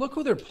this. Like, look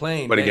who they're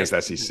playing. But against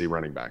SEC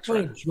running backs,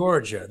 they're playing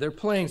Georgia. They're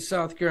playing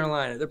South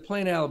Carolina. They're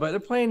playing Alabama. They're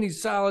playing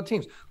these solid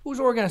teams.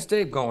 Who's Oregon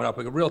State going up?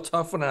 Like a real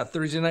tough one on a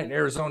Thursday night in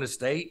Arizona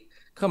State?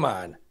 Come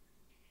on.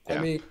 Yeah.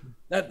 I mean,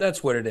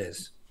 that's what it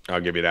is.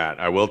 I'll give you that.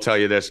 I will tell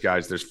you this,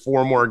 guys. There's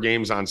 4 more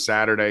games on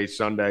Saturday,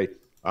 Sunday.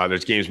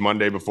 There's games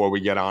Monday before we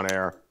get on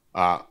air.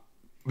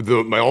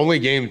 My only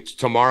game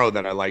tomorrow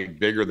that I like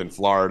bigger than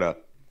Florida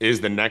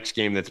is the next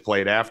game that's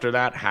played after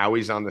that.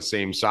 Howie's on the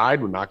same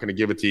side. We're not going to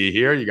give it to you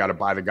here. You got to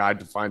buy the guide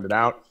to find it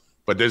out.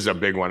 But this is a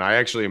big one. I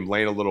actually am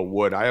laying a little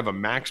wood. I have a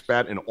max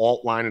bet, an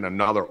alt line, and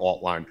another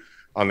alt line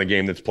on the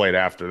game that's played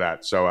after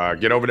that. So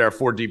get over there,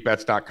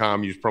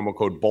 4deepbets.com. Use promo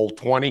code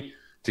BOWL20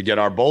 to get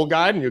our bowl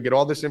guide, and you'll get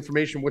all this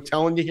information we're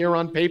telling you here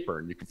on paper,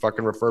 and you can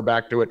fucking refer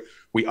back to it.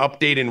 We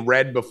update in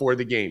red before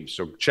the games.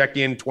 So check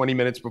in 20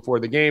 minutes before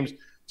the games,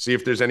 see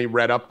if there's any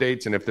red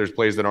updates, and if there's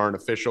plays that aren't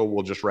official,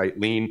 we'll just write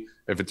lean.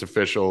 If it's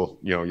official,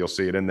 you'll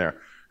see it in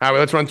there. All right,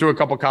 let's run through a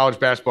couple college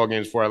basketball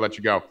games before I let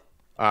you go.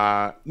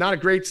 Not a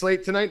great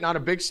slate tonight, not a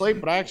big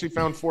slate, but I actually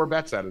found 4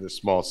 bets out of this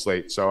small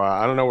slate. So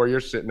I don't know where you're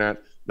sitting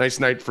at.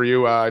 Nice night for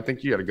you. I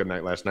think you had a good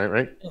night last night,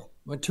 right? Yeah.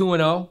 Went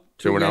 2-0.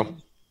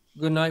 2-0.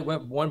 Good night.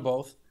 Won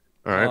both.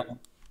 All right.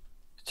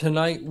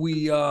 Tonight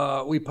we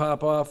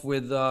pop off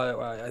with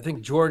I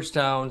think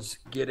Georgetown's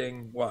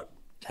getting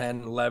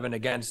 10, 11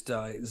 against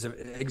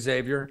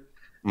Xavier.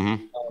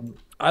 Mm-hmm.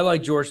 I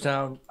like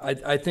Georgetown.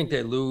 I think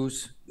they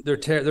lose.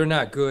 They're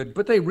not good,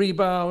 but they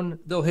rebound.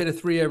 They'll hit a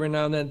 3 every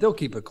now and then. They'll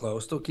keep it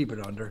close. They'll keep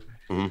it under.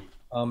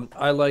 Mm-hmm.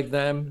 I like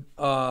them.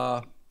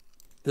 The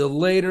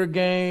later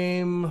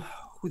game,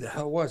 who the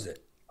hell was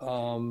it?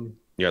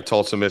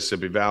 Tulsa,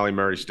 Mississippi Valley,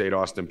 Murray State,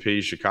 Austin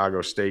Peay,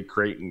 Chicago State,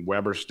 Creighton,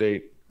 Weber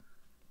State,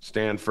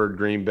 Stanford,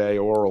 Green Bay,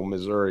 Oral,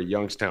 Missouri,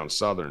 Youngstown,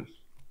 Southern,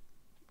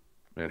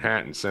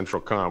 Manhattan,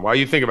 Central Con. While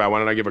you think about it, why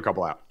don't I give a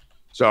couple out?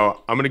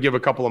 So I'm going to give a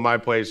couple of my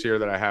plays here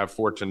that I have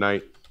for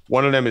tonight.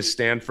 One of them is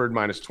Stanford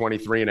minus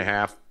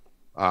 23.5.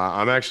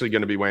 I'm actually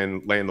going to be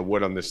laying the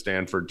wood on this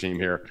Stanford team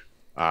here.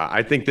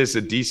 I think this is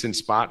a decent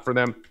spot for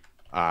them.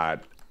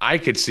 I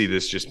could see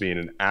this just being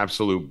an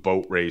absolute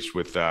boat race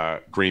with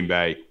Green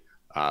Bay.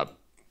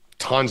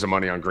 Tons of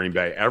money on Green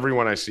Bay.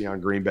 Everyone I see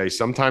on Green Bay,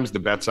 sometimes the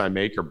bets I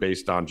make are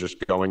based on just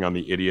going on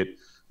the idiot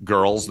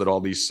girls that all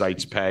these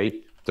sites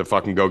pay to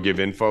fucking go give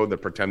info that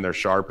pretend they're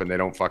sharp and they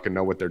don't fucking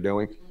know what they're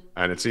doing.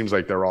 And it seems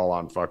like they're all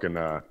on fucking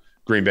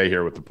Green Bay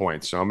here with the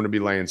points. So I'm going to be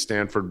laying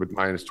Stanford with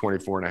minus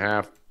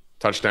 24.5.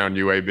 Touchdown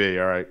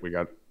UAB. All right,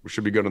 we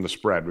should be good on the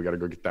spread. We got to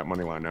go get that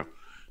money line now.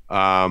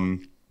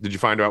 Did you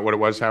find out what it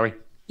was, Howie?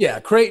 Yeah,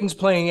 Creighton's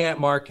playing at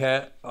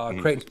Marquette.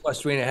 Creighton's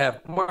plus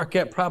 3.5.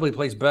 Marquette probably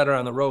plays better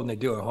on the road than they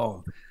do at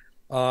home.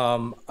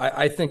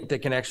 I think they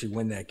can actually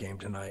win that game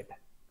tonight.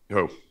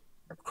 Who?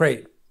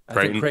 Creighton. I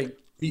think Creighton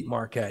beat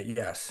Marquette,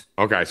 yes.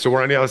 Okay, so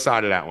we're on the other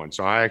side of that one.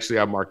 So I actually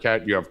have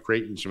Marquette. You have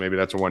Creighton, so maybe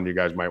that's a one you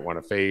guys might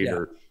want to fade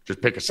or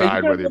just pick a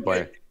side whether you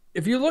play.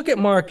 If you look at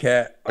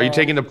Marquette. Are you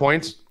taking the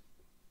points?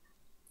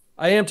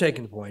 I am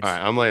taking the points. All right,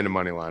 I'm laying the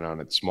money line on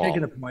it small.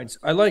 Taking the points.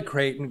 I like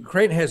Creighton.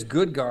 Creighton has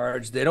good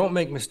guards. They don't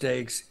make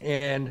mistakes.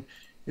 And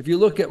if you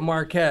look at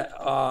Marquette,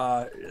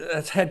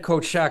 that's head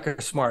coach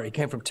Shaka Smart. He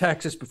came from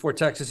Texas. Before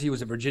Texas, he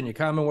was at Virginia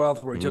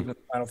Commonwealth, where he took them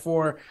to the Final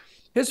Four.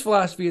 His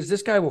philosophy is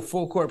this guy will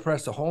full court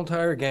press the whole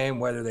entire game,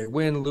 whether they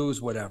win,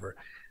 lose, whatever.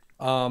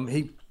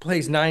 He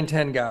plays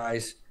 9-10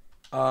 guys.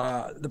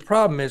 The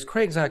problem is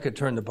Creighton's not going to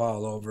turn the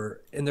ball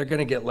over, and they're going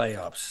to get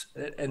layups.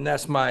 And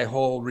that's my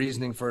whole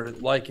reasoning for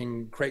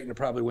liking Creighton to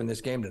probably win this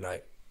game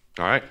tonight.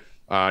 All right.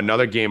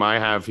 Another game I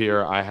have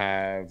here, I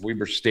have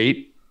Weber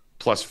State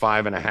plus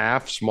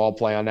 5.5. Small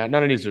play on that.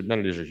 None of these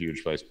are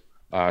huge plays.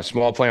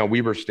 Small play on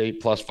Weber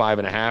State plus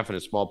 5.5, and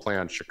a small play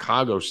on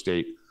Chicago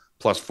State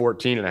plus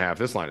 14.5.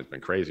 This line has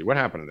been crazy. What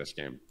happened in this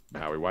game,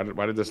 Howie?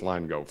 Why did this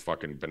line go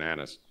fucking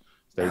bananas?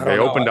 They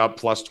opened up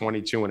plus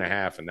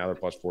 22.5, and now they're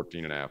plus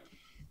 14.5.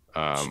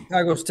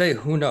 Chicago State,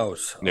 who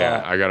knows?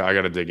 Yeah, I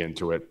gotta dig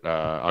into it.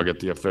 I'll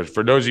get the official.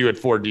 For those of you at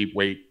 4 Deep,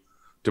 wait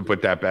to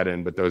put that bet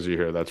in. But those of you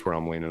here, that's where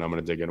I'm leaning. I'm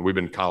gonna dig in. We've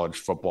been college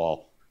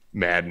football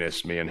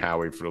madness, me and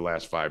Howie, for the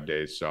last 5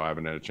 days, so I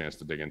haven't had a chance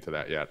to dig into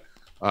that yet.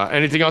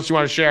 Anything else you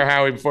want to share,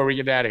 Howie, before we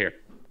get out of here?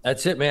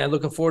 That's it, man.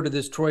 Looking forward to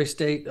this Troy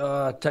State,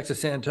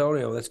 Texas San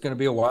Antonio. That's going to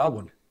be a wild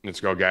one.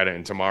 Let's go get it.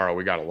 And tomorrow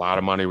we got a lot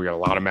of money. We got a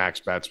lot of max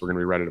bets. We're going to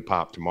be ready to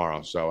pop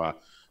tomorrow. So, all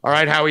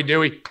right, Howie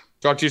Dewey.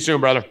 Talk to you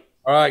soon, brother.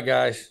 All right,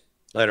 guys.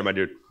 Later, my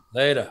dude.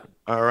 Later.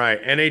 All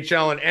right.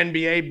 NHL and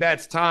NBA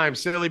bets time.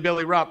 Silly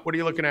Billy Rupp, what are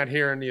you looking at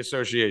here in the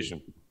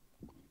association?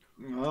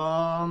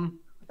 I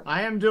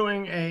am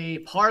doing a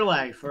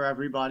parlay for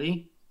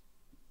everybody.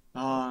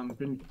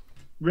 Been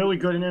really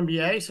good in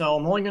NBA, so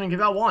I'm only going to give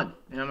out one,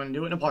 and I'm going to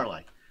do it in a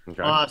parlay.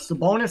 Okay.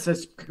 Sabonis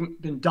has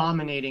been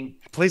dominating.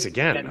 Plays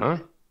again, huh?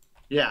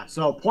 Yeah,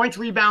 so points,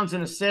 rebounds,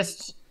 and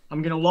assists.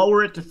 I'm going to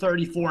lower it to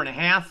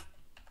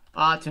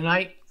 34.5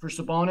 tonight for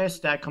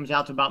Sabonis. That comes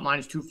out to about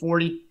minus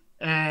 240.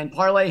 And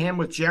parlay him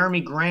with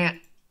Jeremy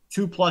Grant,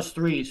 2+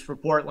 threes for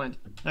Portland.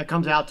 That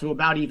comes out to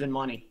about even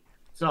money.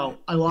 So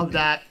I love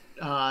that.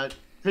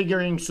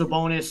 Figuring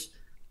Sabonis,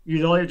 all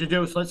you have to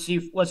do is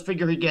let's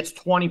figure he gets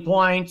 20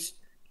 points.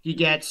 He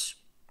gets,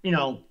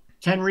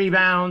 10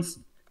 rebounds,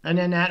 and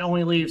then that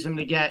only leaves him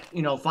to get,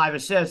 5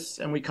 assists,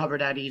 and we cover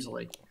that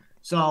easily.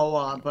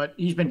 So, but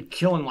he's been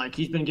killing,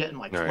 he's been getting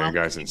 12. No, your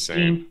guy's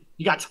insane.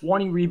 He got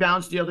 20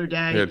 rebounds the other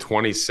day. Yeah,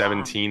 20,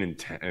 17, and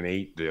 10 and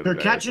 8 the other day.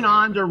 They're catching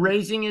on. They're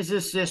raising his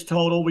assist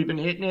total. We've been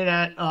hitting it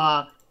at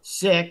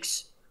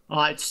 6.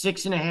 It's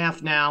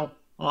 6.5 now.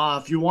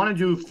 If you want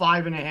to do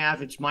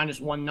 5.5, it's minus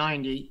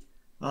 190.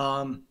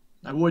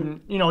 I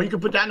wouldn't, you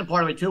could put that in a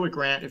parlay too with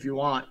Grant if you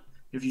want,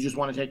 if you just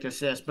want to take the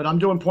assist. But I'm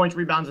doing points,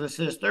 rebounds, and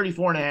assists,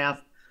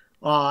 34.5.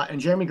 And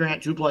Jeremy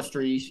Grant, 2+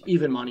 threes,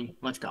 even money.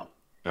 Let's go.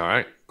 All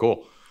right,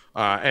 cool.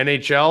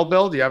 NHL,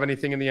 Bill, do you have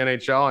anything in the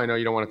NHL? I know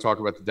you don't want to talk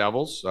about the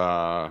Devils.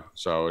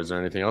 So is there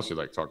anything else you'd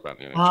like to talk about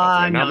in the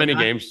NHL? Not many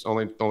games,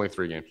 only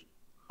 3 games.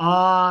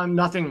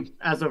 Nothing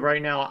as of right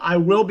now. I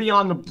will be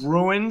on the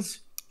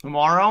Bruins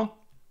tomorrow.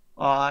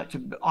 I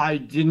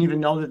didn't even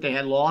know that they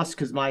had lost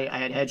because I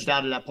had hedged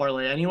out of that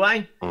parlay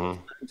anyway.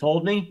 They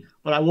told me,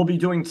 but I will be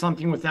doing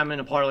something with them in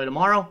a parlay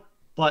tomorrow.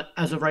 But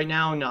as of right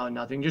now, no,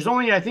 nothing.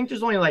 I think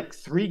there's only like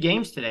 3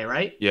 games today,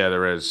 right? Yeah,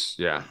 there is.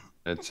 Yeah,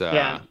 it's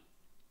yeah.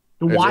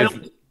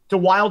 The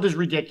Wild is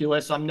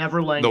ridiculous. I'm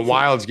never laying. The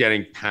Wild's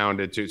getting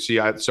pounded too. See,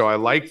 so I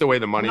like the way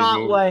the money's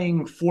moving. Not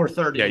laying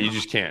 430. Yeah, you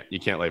just can't. You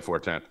can't lay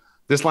 410.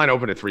 This line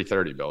opened at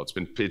 330, Bill.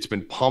 It's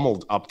been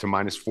pummeled up to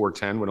minus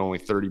 410 with only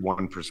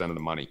 31% of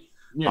the money.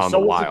 Yeah, so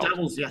was the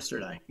Devils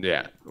yesterday.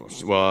 Yeah.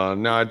 Well,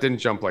 no, it didn't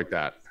jump like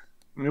that.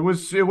 It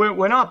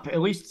went up at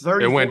least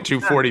 30. It went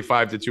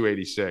 245 to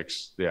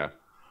 286. Yeah.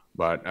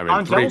 But I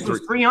mean, Devils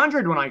was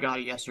 300 when I got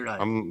it yesterday.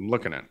 I'm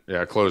looking at it.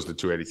 Yeah, it closed at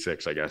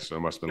 286, I guess. So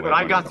it must have been. Yeah, but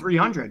I got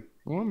 300.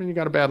 Well, I mean, you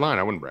got a bad line.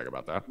 I wouldn't brag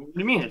about that. What do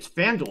you mean? It's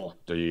FanDuel.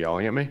 Are you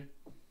yelling at me?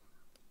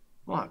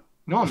 What?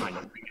 No, I'm not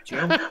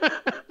yelling at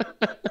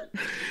you.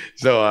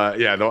 So,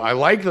 though I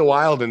like the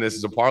Wild in this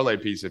as a parlay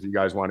piece if you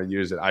guys want to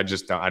use it. I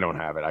don't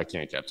have it. I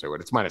can't get to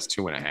it. It's minus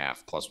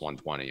 2.5 plus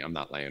 120. I'm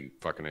not laying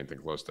fucking anything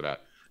close to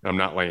that. I'm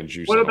not laying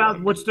juice. What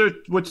about what's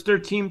their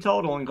team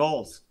total in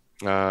goals?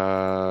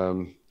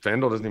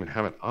 FanDuel doesn't even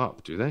have it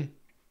up, do they?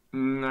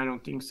 I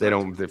don't think so. They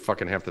don't. They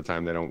fucking half the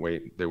time they don't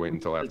wait. They wait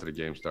until after the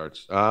game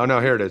starts. Oh no,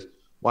 here it is.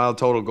 Wild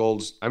total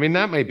goals. I mean,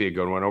 that might be a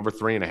good one. Over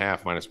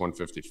 3.5 minus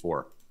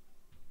 154.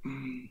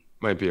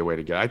 Might be a way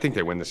to get. I think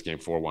they win this game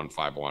 4-1,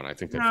 5-1. I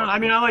think they. I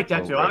like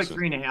that too. I like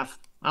 3.5.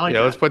 I like.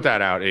 Yeah, let's put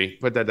that out. E.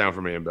 Put that down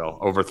for me and Bill.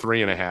 Over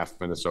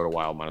 3.5 Minnesota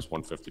Wild minus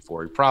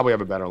 154. You probably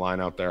have a better line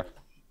out there.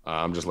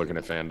 I'm just looking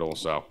at FanDuel,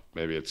 so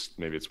maybe it's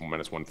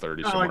minus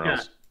 130 somewhere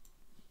else.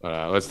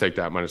 Let's take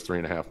that minus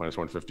 3.5 minus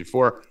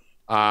 154.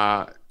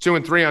 2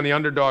 and 3 on the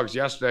underdogs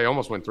yesterday.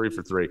 Almost went 3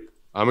 for 3.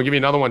 I'm gonna give you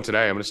another one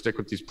today. I'm gonna stick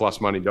with these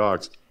plus money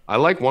dogs. I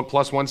like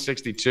plus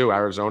 162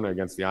 Arizona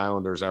against the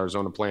Islanders.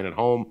 Arizona playing at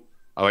home.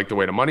 I like the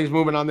way the money's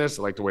moving on this.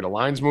 I like the way the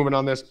line's moving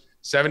on this.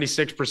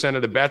 76%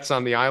 of the bets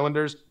on the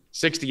Islanders.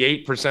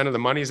 68% of the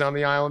money's on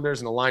the Islanders,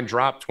 and the line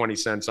dropped 20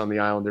 cents on the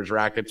Islanders.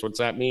 Rackets. What's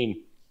that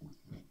mean?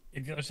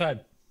 Take the other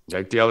side.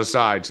 Take the other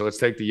side. So let's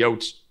take the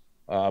Yotes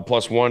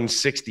plus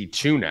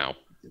 162 now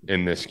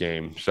in this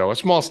game. So a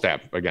small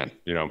step. Again,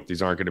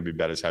 these aren't going to be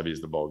bet as heavy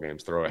as the bowl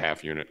games. Throw a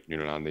half unit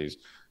on these,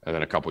 and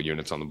then a couple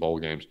units on the bowl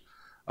games.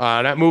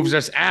 That moves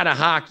us out of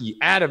hockey,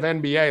 out of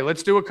NBA.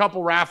 Let's do a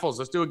couple raffles.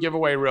 Let's do a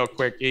giveaway real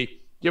quick.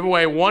 Give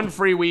away 1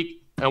 free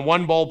week and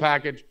 1 bowl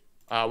package.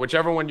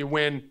 Whichever one you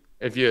win,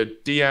 if you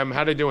DM,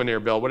 how they doing here,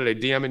 Bill? What are they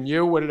DMing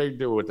you? What do they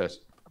do with this?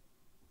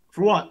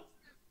 For what?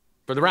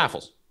 For the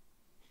raffles.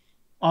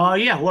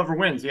 Yeah, whoever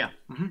wins, yeah.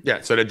 Mm-hmm. Yeah,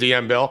 so the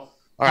DM Bill.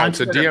 All right,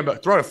 so DM Bill.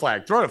 Throw the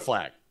flag. They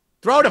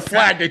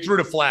threw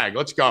the flag.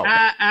 Let's go.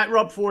 At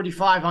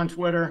Rupp45 on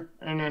Twitter,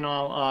 and then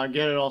I'll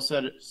get it all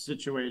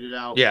situated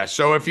out. Yeah,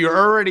 so if you're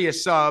already a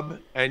sub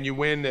and you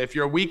win, if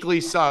you're a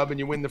weekly sub and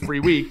you win the free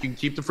week, you can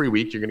keep the free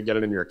week. You're going to get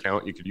it in your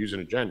account. You could use it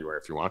in January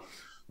if you want.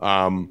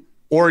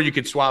 Or you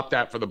could swap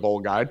that for the bowl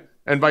guide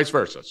and vice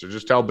versa. So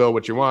just tell Bill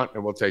what you want,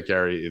 and we'll take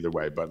care of you either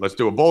way. But let's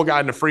do a bowl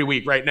guide and a free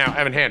week right now.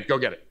 Evan Hand, go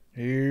get it.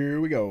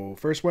 Here we go.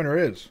 First winner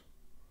is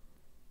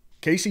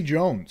Casey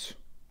Jones.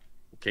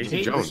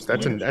 Casey Jones.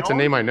 That's a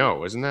name I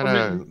know. Isn't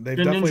that they've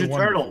definitely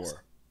won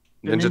before.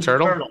 Ninja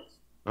Turtle?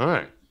 All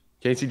right.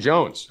 Casey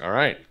Jones. All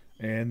right.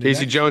 And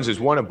Casey Jones has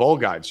won a bowl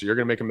guide, so you're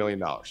going to make $1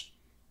 million.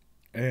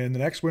 And the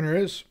next winner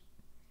is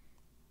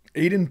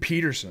Aiden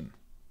Peterson.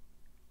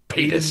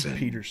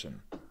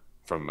 Peterson.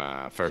 From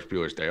Ferris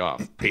Bueller's Day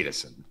Off.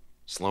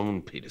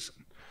 Sloan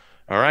Peterson.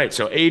 All right.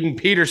 So Aiden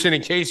Peterson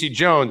and Casey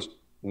Jones,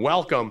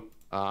 welcome.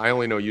 I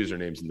only know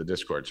usernames in the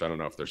Discord, so I don't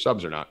know if they're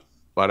subs or not.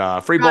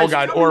 But free bowl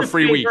guide or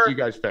free week, you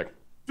guys pick.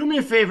 Do me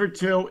a favor,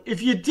 too.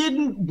 If you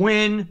didn't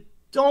win,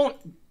 don't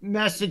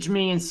message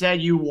me and say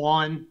you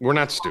won. We're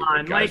not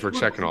stupid, guys. We're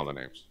checking all the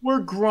names. We're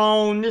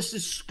grown. This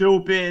is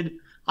stupid.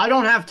 I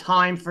don't have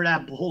time for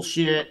that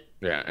bullshit.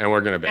 Yeah, and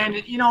we're going to ban.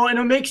 And, and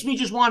it makes me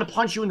just want to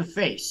punch you in the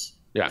face.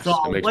 Yes,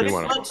 so it makes me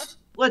want to.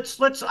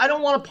 Let's. I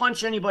don't want to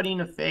punch anybody in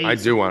the face. I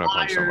do want to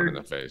punch someone in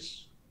the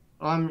face.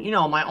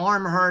 My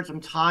arm hurts.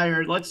 I'm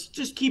tired. Let's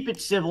just keep it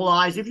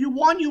civilized. If you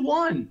won, you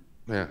won.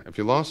 Yeah. If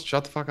you lost,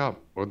 shut the fuck up.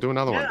 We'll do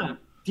another one.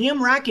 DM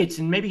Rackets,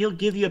 and maybe he'll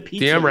give you a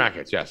pizza. DM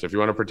Rackets, yes. If you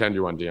want to pretend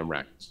you won, DM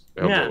Rackets.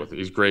 He'll deal with it.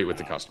 He's great with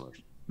the customers.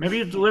 Maybe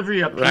a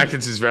delivery up.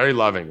 Rackets is very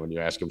loving when you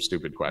ask him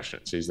stupid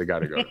questions. He's the guy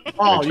to go.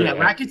 Oh yeah,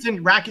 Rackets and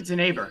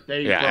Aber.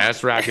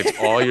 Ask Rackets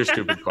all your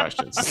stupid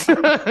questions.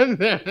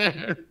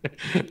 They're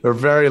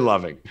very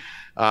loving.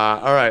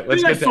 All right,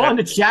 let's get to. I saw in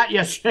the chat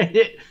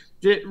yesterday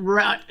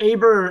that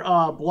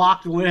Aber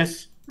blocked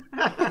Liz.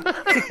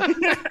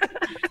 I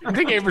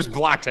think Aber's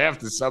blocked half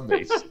the sub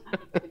base.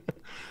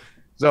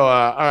 So,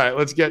 all right,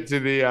 let's get to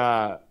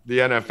the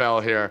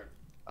NFL here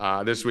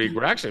this week.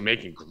 We're actually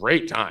making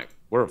great time.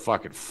 We're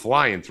fucking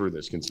flying through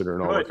this,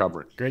 considering all we're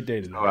covering. Great day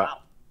today.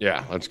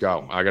 Yeah, let's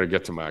go. I got to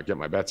get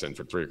my bets in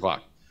for 3:00.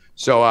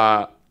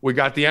 So we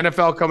got the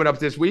NFL coming up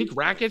this week.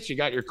 Rackets, you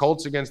got your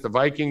Colts against the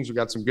Vikings. We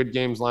got some good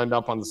games lined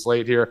up on the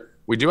slate here.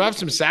 We do have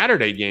some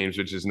Saturday games,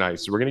 which is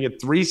nice. So we're going to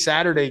get 3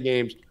 Saturday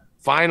games.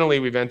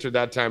 Finally, we've entered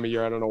that time of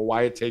year. I don't know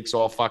why it takes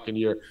all fucking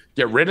year.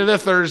 Get rid of the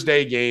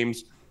Thursday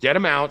games. Get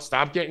them out.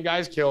 Stop getting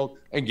guys killed.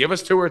 And give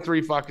us 2 or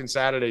 3 fucking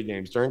Saturday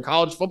games. During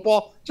college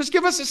football, just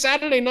give us a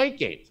Saturday night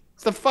game.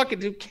 It's the fucking,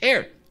 who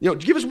cares?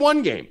 Give us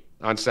 1 game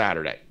on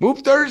Saturday. Move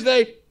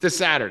Thursday to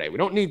Saturday. We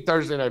don't need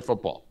Thursday night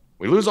football.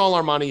 We lose all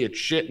our money. It's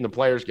shit, and the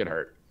players get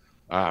hurt.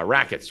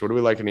 Rackets, what do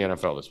we like in the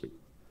NFL this week?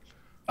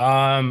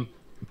 I'll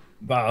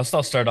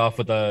start off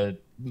with the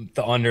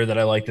under that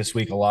I like this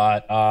week a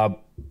lot.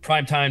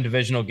 Primetime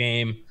divisional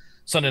game,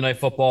 Sunday Night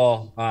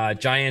Football,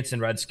 Giants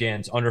and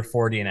Redskins, under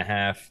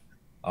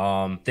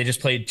 40.5. They just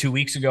played 2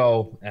 weeks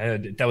ago.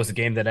 That was the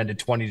game that ended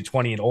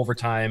 20-20 in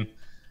overtime.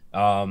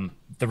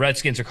 The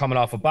Redskins are coming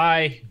off a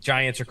bye.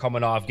 Giants are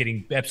coming off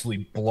getting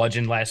absolutely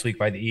bludgeoned last week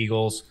by the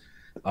Eagles.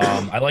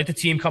 I like the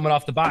team coming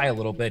off the bye a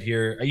little bit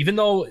here, even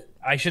though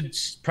I should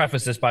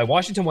preface this by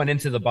Washington went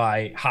into the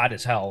bye hot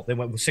as hell. They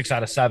went with 6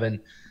 out of 7.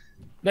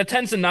 That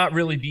tends to not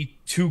really be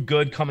too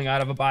good coming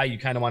out of a bye. You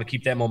kind of want to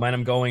keep that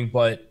momentum going,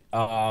 but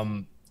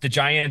the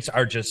Giants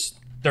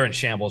they're in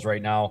shambles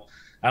right now.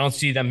 I don't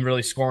see them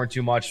really scoring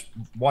too much.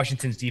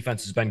 Washington's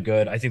defense has been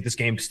good. I think this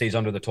game stays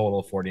under the total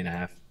of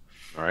 40.5.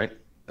 All right.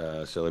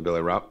 Silly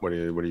Billy Rupp, what are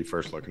you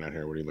first looking at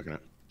here? What are you looking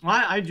at?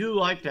 I do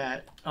like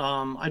that.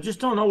 I just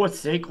don't know what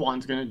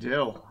Saquon's going to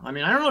do. I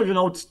mean, I don't even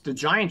know what the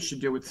Giants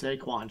should do with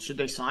Saquon. Should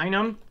they sign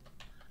him?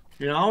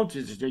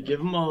 Did they give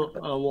him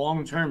a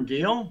long-term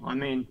deal? I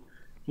mean,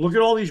 look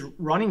at all these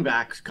running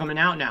backs coming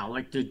out now.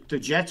 Like the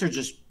Jets are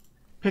just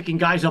picking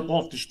guys up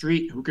off the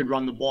street who could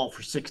run the ball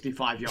for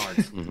 65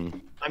 yards. Mm-hmm.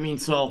 I mean,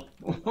 so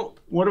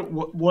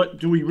what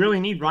do we really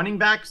need running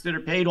backs that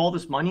are paid all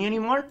this money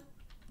anymore?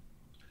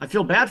 I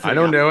feel bad for I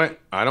don't do it.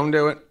 I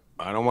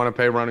don't want to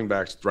pay running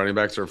backs. Running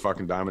backs are a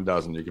fucking dime a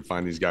dozen. You can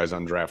find these guys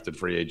undrafted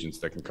free agents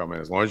that can come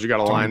in. As long as you got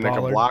a line that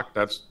can block,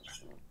 that's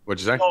what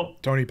you say?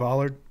 Tony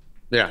Pollard?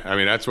 Yeah, I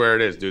mean, that's where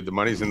it is, dude. The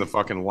money's in the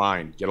fucking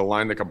line. Get a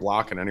line that can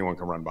block and anyone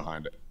can run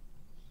behind it.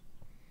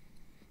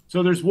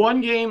 So there's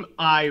one game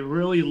I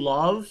really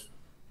love.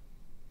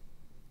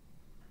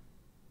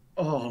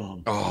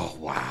 Oh,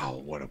 wow.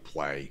 What a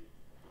play.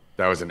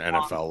 That was an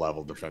NFL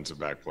level defensive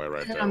back play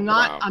right there. I'm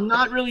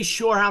not really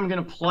sure how I'm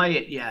going to play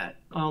it yet.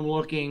 I'm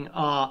looking.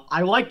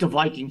 I like the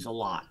Vikings a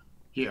lot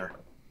here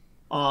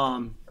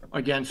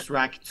against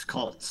Rackets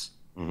Colts.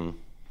 Mm-hmm.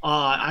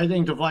 I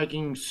think the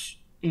Vikings,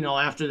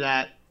 after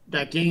that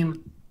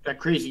game, that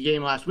crazy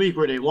game last week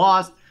where they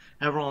lost,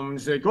 everyone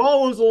was like,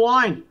 "Oh, it was the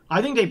line."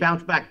 I think they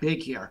bounced back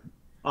big here.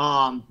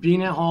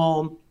 Being at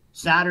home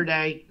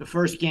Saturday, the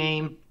first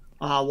game,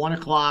 1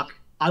 o'clock.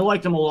 I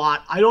like them a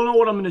lot. I don't know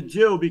what I'm going to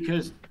do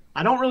because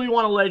I don't really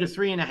want to lay to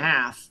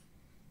 3.5,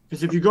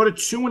 because if you go to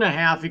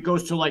 2.5, it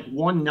goes to like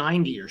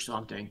 190 or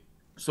something.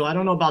 So I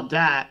don't know about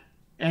that.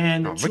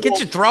 And look at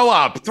you throw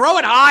up. Throw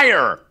it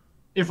higher.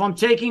 If I'm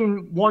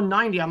taking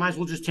 190, I might as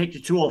well just take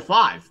the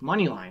 205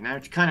 money line.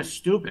 That's kind of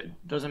stupid.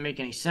 Doesn't make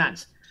any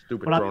sense.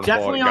 Stupid. But I'm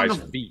definitely on the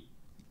feet.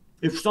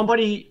 If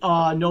somebody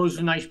knows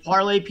a nice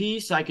parlay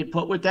piece, I could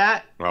put with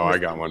that. Oh, I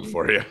got one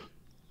for you.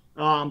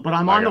 But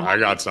I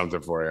got something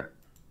for you.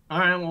 All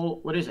right. Well,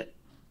 what is it?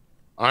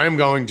 I'm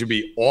going to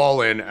be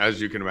all in, as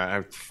you can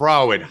imagine.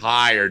 Throw it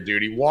higher,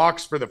 dude. He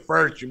walks for the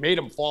first. You made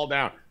him fall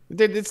down.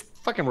 It's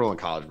fucking rule in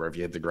college, bro. If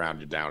you hit the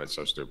ground, you're down. It's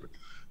so stupid.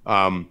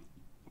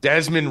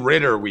 Desmond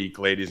Ridder week,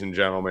 ladies and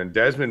gentlemen.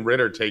 Desmond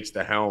Ridder takes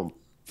the helm.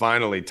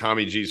 Finally,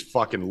 Tommy G's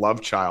fucking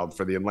love child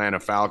for the Atlanta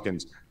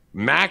Falcons.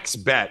 Max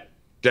bet,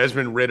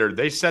 Desmond Ridder.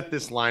 They set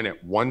this line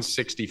at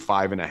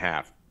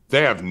 165.5.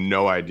 They have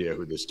no idea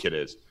who this kid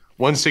is.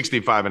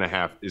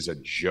 165.5 is a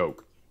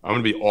joke. I'm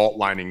going to be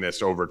alt-lining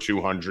this over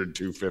 200,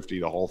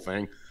 250, the whole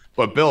thing.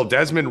 But, Bill,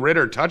 Desmond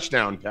Ridder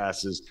touchdown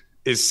passes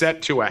is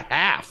set to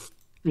 0.5.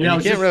 You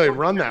can't really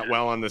run that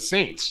well on the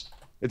Saints.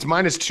 It's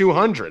minus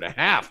 200,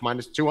 0.5,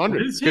 minus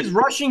 200. His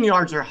rushing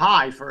yards are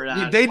high for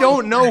that. They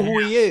don't know who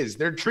he is.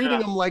 They're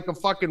treating him like a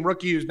fucking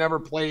rookie who's never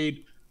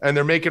played, and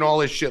they're making all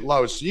his shit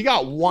low. So you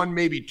got 1,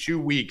 maybe 2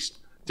 weeks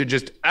to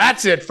just,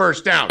 that's it,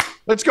 first down.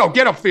 Let's go,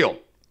 get a field.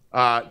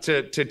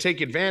 To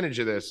take advantage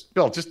of this,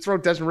 Bill, just throw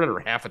Desmond Ridder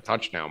half a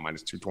touchdown,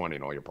 minus 220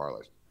 in all your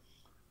parlays.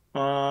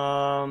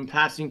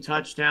 Passing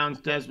touchdowns,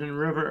 Desmond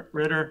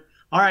Ridder.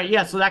 All right,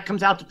 yeah, so that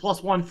comes out to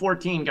plus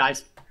 114,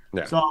 guys.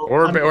 Yeah, so,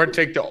 or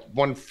take the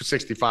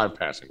 165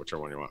 passing,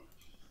 whichever one you want.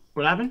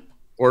 What happened?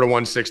 Or the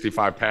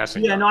 165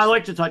 passing. Yeah, no, I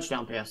like the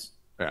touchdown pass.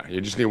 Yeah,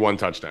 you just need one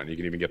touchdown. You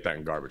can even get that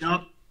in garbage.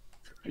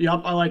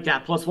 Yep, I like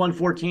that. Plus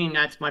 114,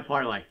 that's my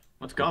parlay.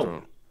 Let's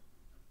go.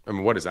 I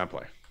mean, what does that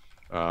play?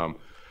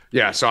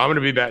 Yeah, so I'm going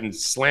to be betting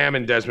Slam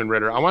and Desmond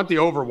Ridder. I want the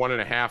over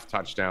 1.5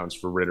 touchdowns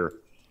for Ridder.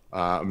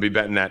 I'll be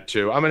betting that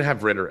too. I'm going to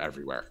have Ridder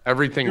everywhere.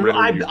 Everything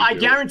Ridder. I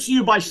guarantee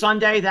you by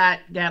Sunday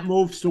that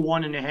moves to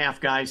 1.5,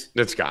 guys.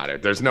 It's got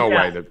it. There's no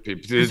way that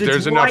people.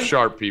 There's enough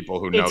sharp people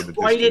who know that. It's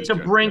right at the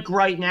brink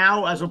right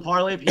now as a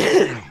parlay. If you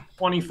hit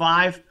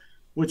 25,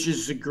 which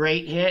is a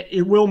great hit,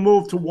 it will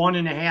move to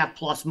 1.5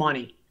 plus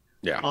money.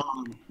 Yeah.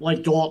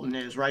 Like Dalton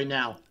is right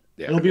now.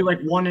 Yeah. It'll be like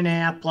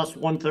 1.5 plus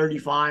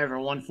 135 or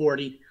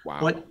 140. Wow.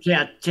 But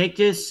yeah, take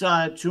this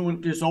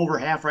this over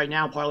half right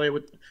now, parlay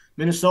with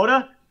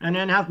Minnesota, and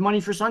then have money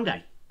for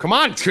Sunday. Come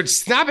on,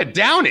 snap it,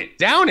 down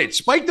it,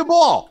 spike the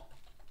ball.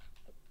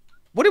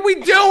 What are we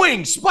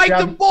doing? Spike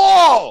the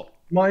ball.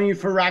 Money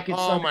for Rackets.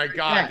 Oh my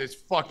God, this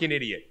fucking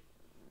idiot.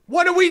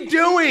 What are we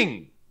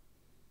doing?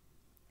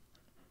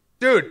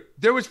 Dude,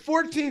 there was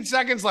 14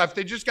 seconds left.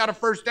 They just got a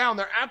first down.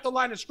 They're at the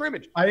line of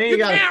scrimmage. You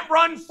can't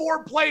run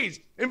 4 plays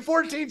in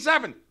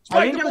 14-7.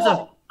 I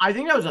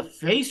think that was a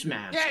face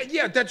mask.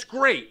 Yeah, that's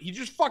great. He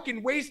just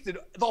fucking wasted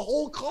the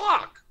whole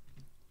clock.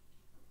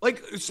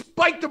 Like,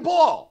 spike the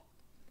ball.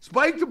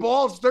 Spike the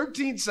ball. It's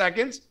 13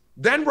 seconds.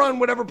 Then run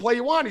whatever play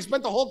you want. He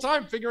spent the whole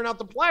time figuring out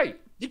the play.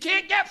 You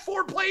can't get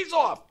 4 plays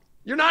off.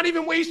 You're not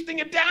even wasting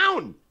a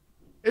down.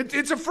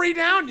 It's a free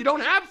down. You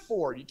don't have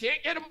 4. You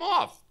can't get them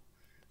off.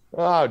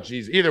 Oh,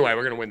 geez. Either way,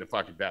 we're going to win the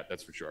fucking bet.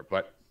 That's for sure.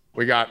 But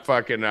we got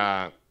fucking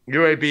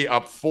UAB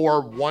up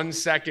 4, 1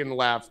 second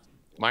left.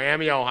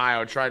 Miami,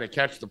 Ohio, trying to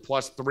catch the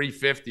plus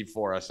 350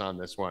 for us on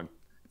this one.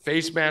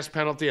 Face mask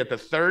penalty at the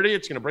 30.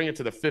 It's going to bring it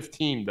to the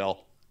 15,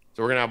 Bill.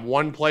 So we're going to have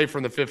 1 play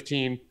from the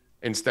 15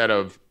 instead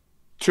of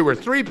 2 or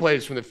 3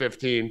 plays from the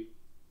 15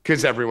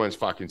 because everyone's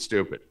fucking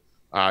stupid.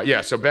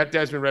 So bet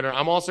Desmond Ridder.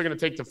 I'm also going to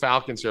take the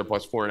Falcons here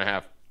plus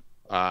 4.5.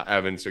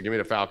 Evan, so give me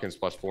the Falcons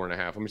plus 4.5.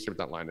 Let me see what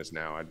that line is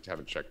now. I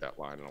haven't checked that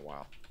line in a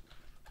while.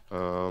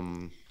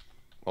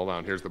 Hold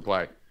on. Here's the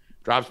play.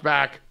 Drops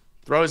back.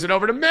 Throws it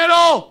over the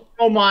middle.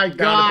 Oh, my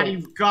God. He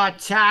got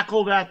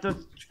tackled at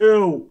the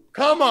 2.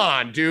 Come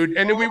on, dude.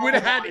 And then we would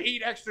have had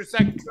 8 extra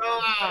seconds.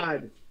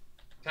 God.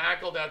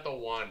 Tackled at the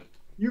 1.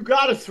 You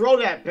got to throw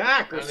that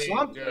back or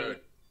something. Dude.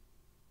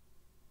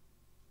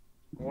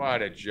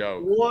 What a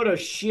joke. What a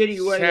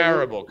shitty way.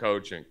 Terrible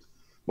coaching.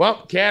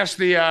 Well, cash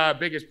the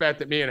biggest bet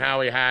that me and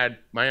Howie had.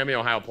 Miami,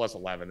 Ohio, plus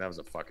 11. That was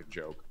a fucking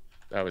joke.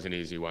 That was an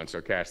easy one, so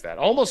cash that.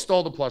 Almost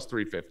stole the plus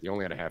 350.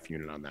 Only had a half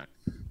unit on that.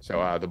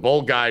 So the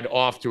bowl guide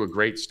off to a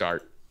great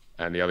start,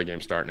 and the other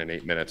game starting in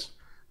 8 minutes.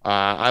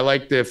 I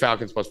like the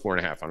Falcons plus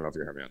 4.5. I don't know if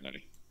you heard me on that.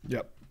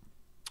 Yep.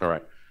 All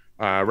right.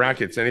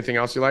 Rackets, anything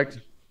else you liked?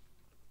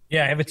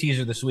 Yeah, I have a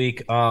teaser this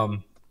week.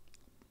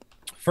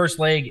 First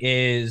leg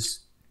is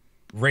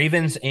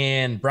Ravens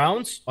and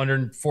Browns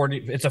under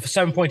 40. It's a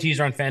 7-point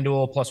teaser on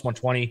FanDuel plus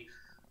 120.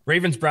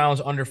 Ravens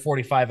Browns under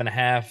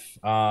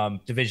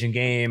 45.5. Division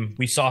game.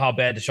 We saw how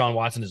bad Deshaun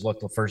Watson has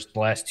looked the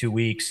last 2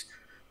 weeks.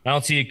 I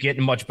don't see it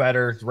getting much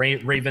better.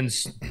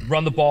 Ravens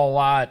run the ball a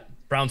lot.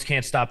 Browns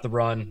can't stop the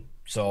run.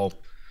 So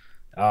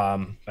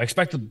I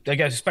expect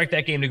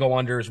that game to go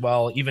under as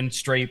well, even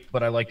straight.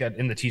 But I like that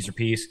in the teaser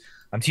piece.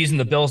 I'm teasing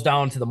the Bills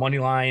down to the money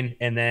line,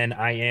 and then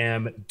I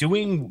am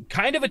doing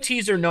kind of a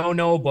teaser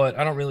no, but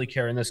I don't really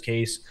care in this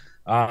case.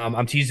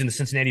 I'm teasing the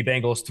Cincinnati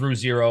Bengals through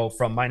 0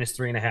 from minus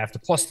 3.5 to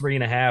plus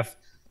 3.5.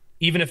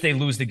 Even if they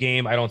lose the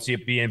game, I don't see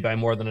it being by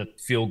more than a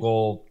field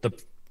goal. The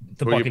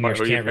Buccaneers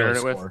can't really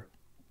score.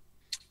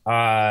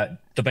 The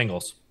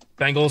Bengals.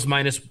 Bengals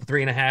minus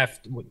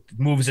 3.5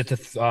 moves it to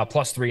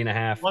plus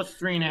 3.5. Plus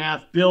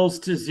 3.5. Bills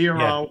to 0.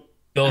 Yeah.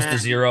 Bills to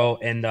 0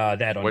 and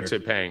that under. What's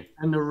it paying?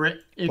 And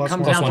it plus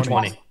comes plus down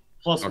 120. To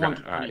plus okay.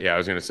 120. All right. Yeah, I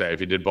was going to say,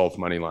 if you did both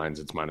money lines,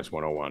 it's minus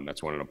 101.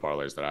 That's one of the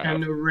parlays that I have.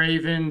 And the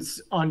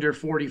Ravens under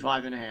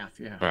 45.5.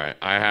 Yeah. All right.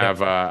 I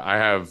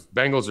have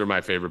Bengals are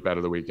my favorite bet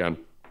of the weekend.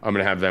 I'm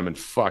going to have them in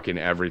fucking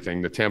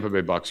everything. The Tampa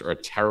Bay Bucks are a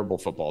terrible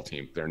football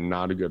team. They're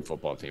not a good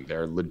football team.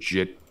 They're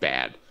legit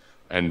bad.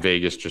 And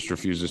Vegas just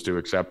refuses to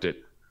accept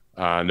it.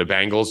 And the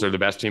Bengals are the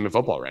best team in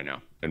football right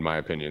now, in my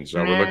opinion.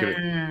 So we're looking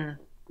at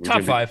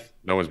top 5.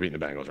 No one's beating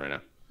the Bengals right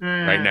now.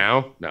 Right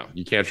now, no.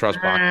 You can't trust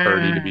Brock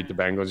Purdy to beat the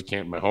Bengals. You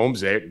can't. Mahomes,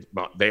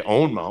 they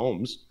own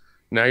Mahomes.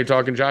 Now you're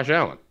talking Josh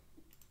Allen.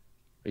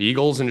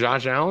 Eagles and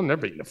Josh Allen, they're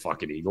beating the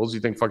fucking Eagles. You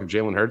think fucking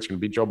Jalen Hurts can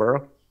beat Joe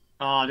Burrow?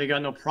 Oh, they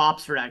got no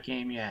props for that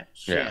game yet.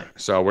 Shit. Yeah.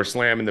 So we're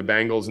slamming the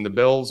Bengals and the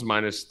Bills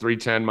minus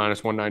 310,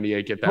 minus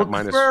 198. Get that Look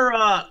minus. For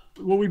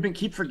what we've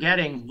keep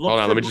forgetting. Hold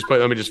on. Let me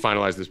just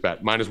finalize this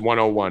bet. Minus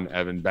 101.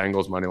 Evan.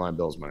 Bengals money line.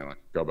 Bills money line.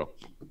 Go Bill.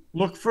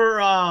 Look for.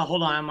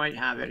 Hold on. I might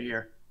have it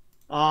here.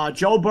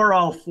 Joe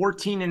Burrow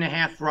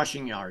 14.5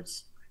 rushing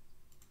yards.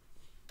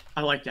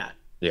 I like that.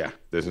 Yeah.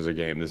 This is a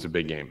game. This is a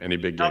big game. Any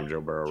big game,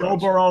 Joe Burrow. Joe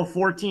Burrow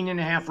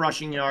 14.5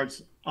 rushing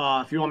yards.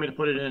 If you want me to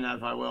put it in,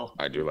 Ev, I will.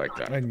 I do like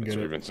that. I can get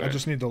it. I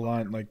just need the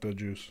line, like the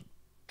juice.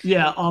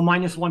 Yeah,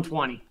 minus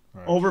 120.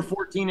 All right. Over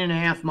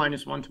 14.5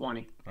 minus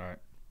 120. All right.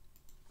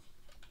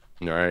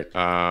 All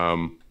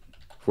right.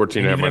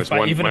 14 and minus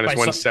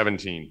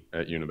 117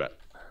 at Unibet.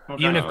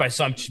 Okay. Even if by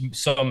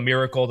some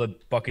miracle the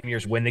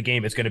Buccaneers win the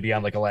game, it's going to be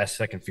on like a last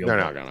second field goal.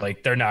 They're not gonna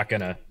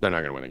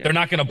win the game. They're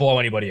not going to blow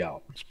anybody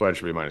out. Spread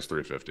should be minus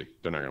 350.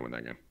 They're not going to win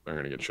that game. They're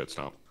going to get shit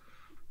stomped.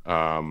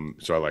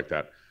 So I like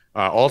that.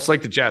 Also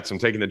like the Jets. I'm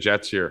taking the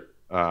Jets here.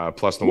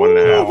 Plus the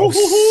 1.5. Oh,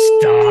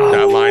 stop.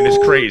 That line is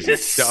crazy.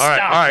 Stop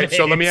all right. it.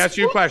 So let me ask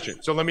you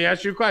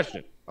a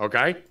question.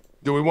 Okay.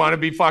 Do we want to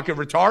be fucking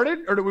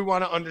retarded or do we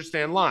want to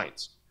understand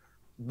lines?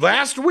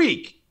 Last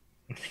week,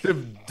 the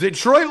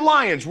Detroit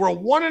Lions were a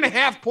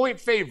 1.5 point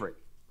favorite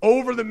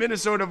over the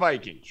Minnesota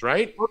Vikings,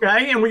 right?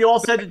 Okay, and we all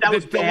said that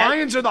was the bad.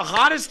 Lions are the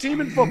hottest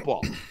team in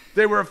football.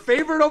 They were a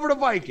favorite over the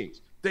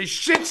Vikings. They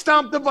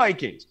shit-stomped the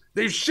Vikings.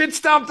 They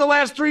shit-stomped the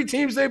last 3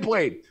 teams they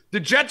played. The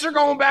Jets are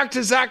going back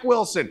to Zach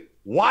Wilson.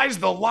 Why's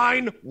the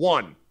line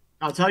 1?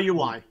 I'll tell you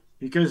why.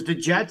 Because the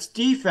Jets'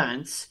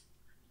 defense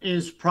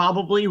is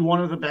probably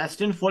one of the best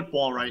in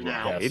football right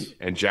now. Yes.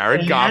 And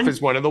Jared Goff is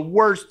one of the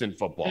worst in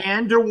football.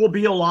 And there will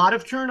be a lot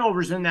of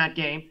turnovers in that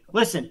game.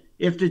 Listen,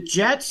 if the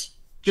Jets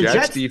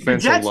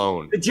defense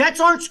alone. The Jets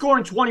aren't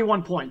scoring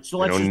 21 points.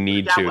 So they don't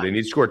need to. They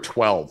need to score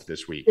 12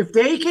 this week. If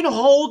they can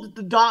hold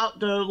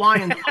the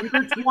Lions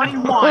under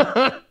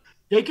 21,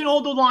 they can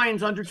hold the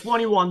Lions under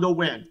 21, they'll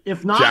win.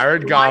 If not,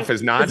 Jared Goff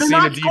has not seen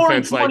a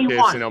defense like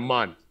this in a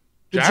month.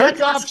 Jared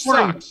Goff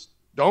sucks.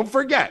 Don't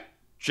forget,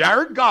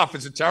 Jared Goff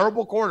is a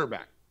terrible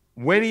quarterback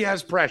when he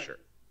has pressure.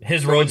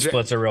 His road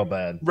splits are real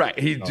bad. Right.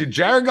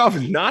 Jared Goff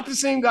is not the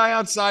same guy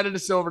outside of the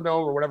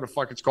Silverdome or whatever the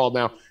fuck it's called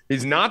now.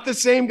 He's not the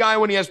same guy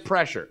when he has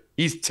pressure.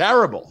 He's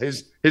terrible.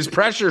 His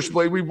pressure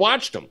split, we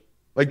watched him.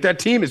 Like that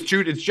team is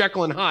it's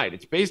Jekyll and Hyde.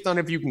 It's based on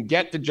if you can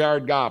get to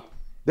Jared Goff.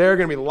 They're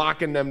going to be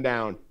locking them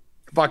down.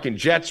 Fucking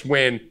Jets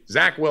win.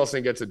 Zach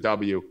Wilson gets a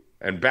W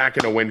and back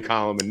in a win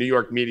column, and New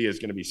York media is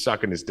going to be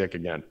sucking his dick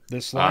again.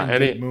 This line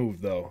did move,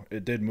 though.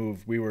 It did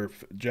move.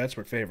 Jets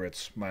were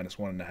favorites minus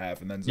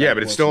 1.5, and then Zach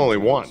but it's still only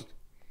 1.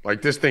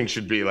 Like this thing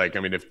should be like, I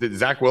mean, if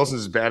Zach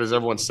Wilson's as bad as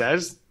everyone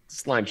says,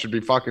 this line should be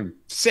fucking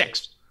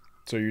 6.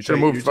 So you're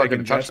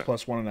taking Jets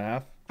plus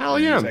 1.5? Hell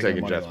yeah, I'm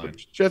taking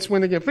Jets. Jets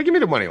win the game. Give me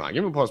the money line.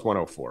 Give me plus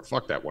 104.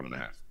 Fuck that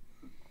 1.5.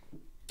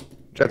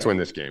 Jets win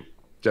this game.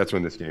 Jets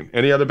win this game.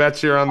 Any other bets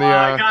here on the?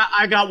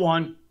 I got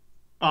one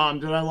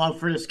that I love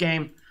for this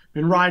game.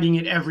 Been riding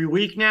it every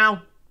week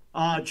now.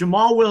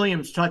 Jamal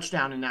Williams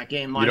touchdown in that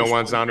game. You don't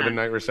want Zonovan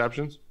Knight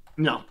receptions?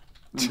 No.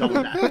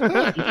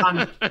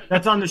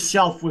 That's on the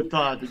shelf with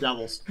the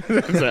Devils.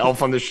 It's an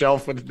elf on the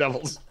shelf with the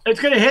Devils.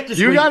 It's gonna hit this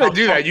week. You got to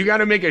do that. You got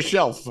to make a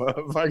shelf,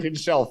 a fucking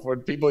shelf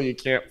with people you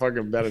can't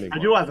fucking bet anymore. I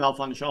do have elf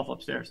on the shelf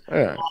upstairs.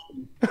 Yeah.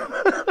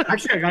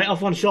 Actually, I got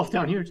elf on the shelf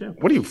down here too.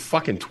 What are you,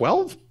 fucking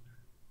 12?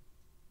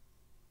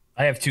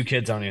 I have 2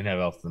 kids. I don't even have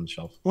elf on the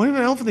shelf. What do you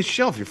have elf on the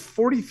shelf? You're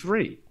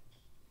 43.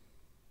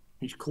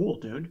 He's cool,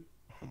 dude.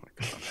 Oh my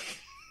god.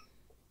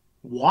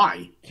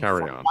 Why?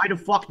 Carry on. Why the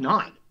fuck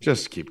not?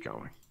 Just keep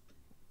going.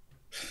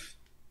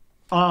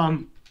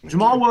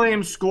 Jamal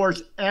Williams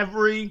scores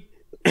every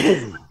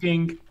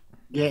fucking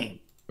game.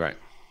 Right.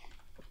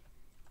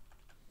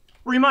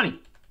 Free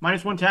money.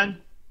 Minus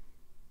 110.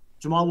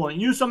 Jamal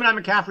Williams. Use some of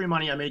that McCaffrey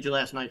money I made you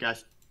last night,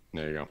 guys.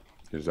 There you go.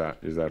 Is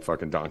that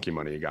fucking donkey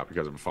money you got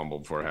because of a fumble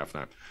before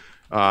halftime?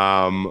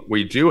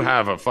 We do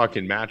have a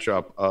fucking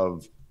matchup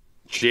of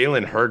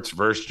Jalen Hurts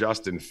versus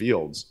Justin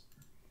Fields.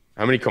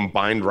 How many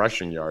combined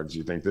rushing yards do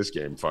you think this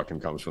game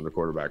fucking comes from the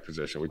quarterback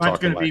position? It's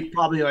going to be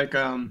probably like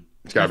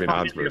it's got to be an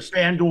odds boost. A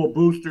FanDuel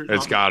booster.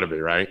 It's got to be,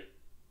 right?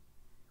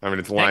 I mean,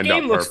 it's lined up.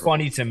 That game looks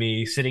funny to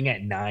me, sitting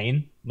at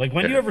 9. Like,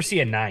 when do you ever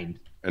see a 9?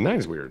 A 9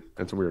 is weird.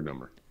 That's a weird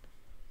number.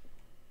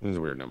 This is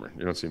a weird number.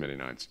 You don't see many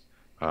 9s.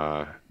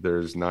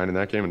 There's 9 in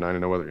that game and 9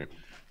 in no other game.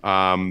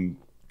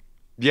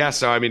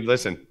 So I mean,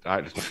 listen,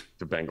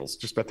 the Bengals.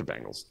 Just bet the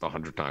Bengals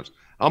 100 times.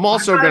 I'm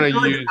also going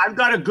to use. I've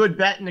got a good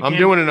bet in the game. I'm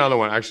doing another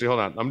one. Actually, hold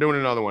on. I'm doing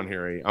another one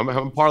here. I'm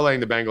parlaying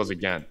the Bengals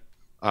again.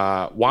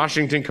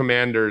 Washington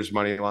Commanders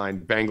money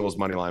line, Bengals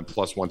money line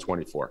plus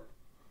 124.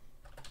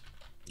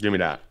 Give me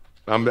that.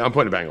 I'm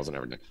putting the Bengals in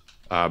everything.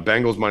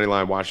 Bengals money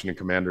line, Washington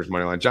Commanders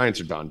money line.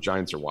 Giants are done.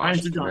 Giants are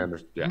washed.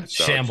 Commanders, yeah,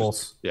 so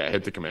shambles.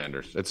 Hit the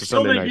Commanders. It's a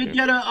Sunday night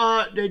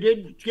game. They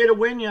did get a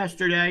win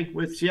yesterday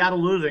with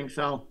Seattle losing.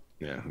 So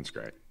yeah, that's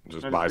great.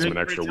 Just buys them an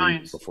extra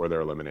week before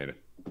they're eliminated.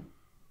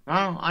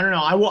 I don't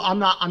know.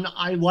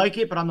 I like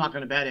it, but I'm not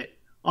going to bet it.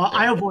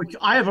 I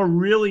have a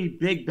really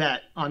big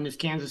bet on this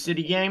Kansas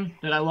City game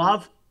that I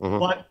love,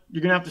 but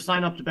you're going to have to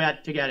sign up to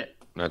bet to get it.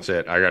 That's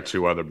it. I got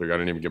 2 other big. I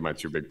didn't even give my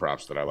 2 big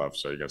props that I love,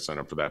 so you got to sign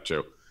up for that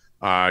too.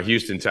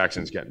 Houston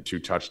Texans getting 2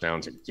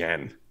 touchdowns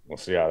again. We'll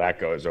see how that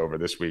goes over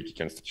this week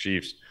against the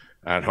Chiefs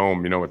at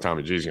home. You know what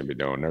Tommy G's going to be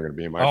doing. They're going to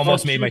be in my. I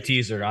almost made my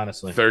teaser,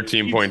 honestly.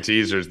 13-point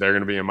teasers. They're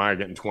going to be in my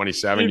getting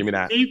 27. Give me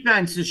that.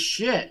 Defense is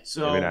shit.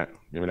 So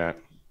Give me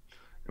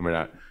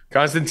that.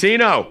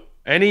 Constantino,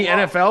 any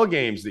NFL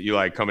games that you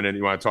like coming in that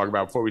you want to talk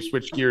about before we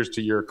switch gears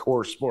to your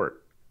core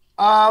sport?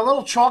 A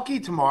little chalky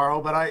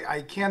tomorrow, but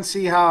I can't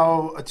see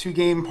how a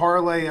 2-game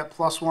parlay at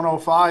plus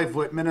 105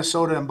 with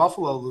Minnesota and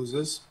Buffalo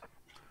loses.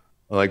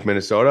 I like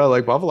Minnesota. I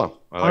like Buffalo.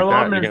 I love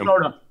that.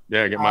 Minnesota.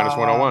 Get minus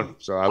 101.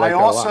 So I like I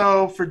that also,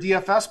 a lot. for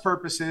DFS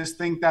purposes,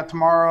 think that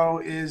tomorrow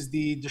is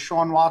the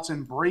Deshaun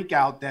Watson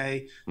breakout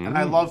day, and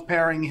I love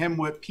pairing him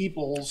with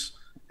Peoples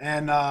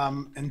and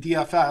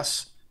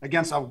DFS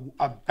against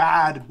a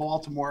bad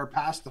Baltimore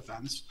pass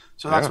defense.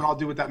 So that's what I'll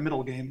do with that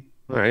middle game.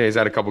 All right, he's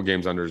had a couple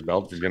games under his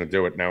belt. If he's going to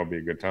do it, now would be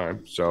a good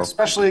time. So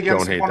especially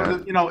against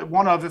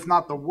one of, if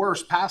not the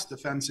worst pass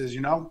defenses,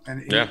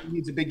 and he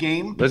needs a big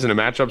game. Listen,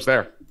 the matchup's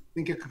there. I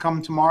think it could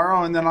come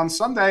tomorrow, and then on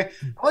Sunday,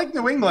 I like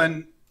New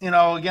England.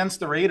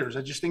 Against the Raiders,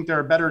 I just think they're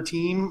a better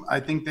team.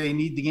 I think they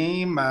need the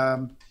game.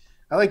 I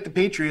like the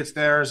Patriots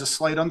there as a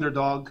slight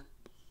underdog.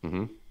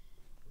 Mm-hmm.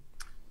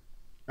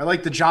 I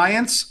like the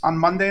Giants on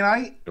Monday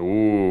night.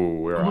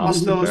 Ooh, we're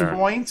lost those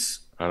points.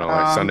 I don't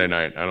like Sunday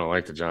night. I don't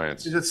like the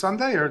Giants. Is it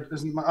Sunday or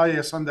isn't? Oh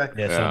yeah, Sunday.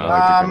 Yeah,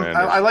 Sunday.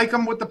 I like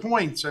them with the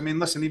points. I mean,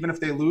 listen, even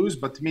if they lose,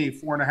 but to me,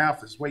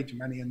 4.5 is way too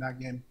many in that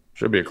game.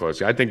 Should be a close.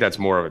 I think that's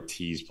more of a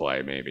tease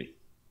play, maybe.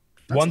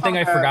 One thing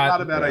I forgot.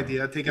 Not a bad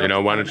idea. Take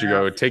it. Why don't you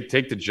go take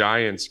the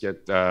Giants,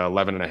 get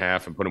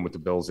 11.5, and put them with the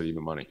Bills at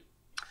even money.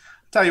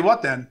 Tell you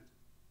what, then.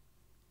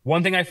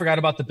 One thing I forgot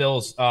about the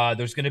Bills,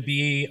 there's going to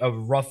be a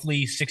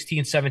roughly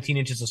 16, 17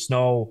 inches of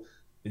snow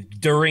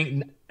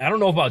during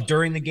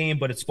the game,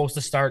 but it's supposed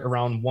to start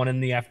around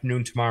 1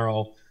 p.m.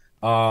 tomorrow.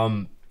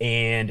 And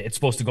it's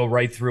supposed to go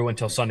right through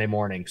until Sunday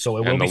morning. So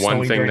it will be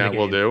snowing during the game. And the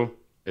one thing that will do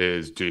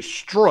is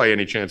destroy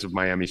any chance of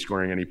Miami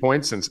scoring any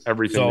points, since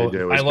everything they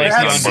do is they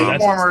had seat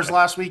warmers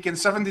last week in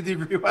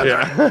 70-degree weather.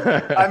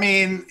 Yeah. I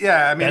mean, if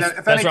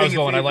anything, where I was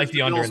going. I like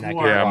the under in that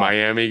game. Yeah,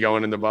 Miami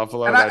going into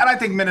Buffalo. And I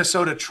think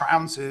Minnesota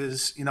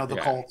trounces, the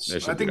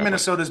Colts. I think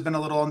Minnesota's been a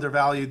little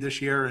undervalued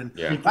this year, and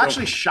I'm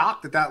actually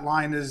shocked that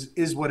line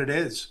is what it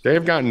is.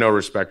 They've gotten no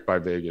respect by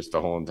Vegas the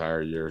whole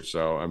entire year.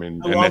 So I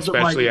mean, and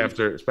especially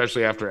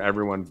after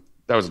everyone,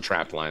 that was a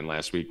trap line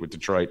last week with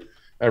Detroit.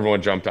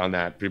 Everyone jumped on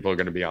that. People are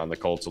going to be on the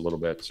Colts a little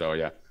bit. So,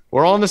 yeah,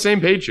 we're all on the same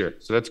page here.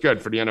 So that's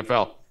good for the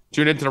NFL.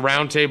 Tune into the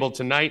roundtable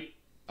tonight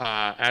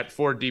at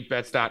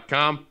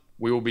 4deepbets.com.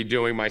 We will be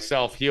doing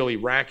myself, Healy,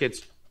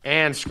 Rackets,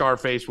 and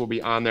Scarface will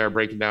be on there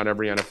breaking down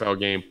every NFL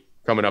game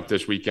coming up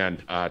this weekend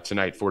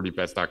tonight,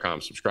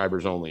 4deepbets.com.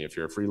 Subscribers only. If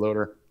you're a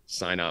freeloader,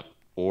 sign up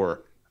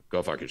or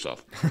go fuck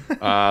yourself.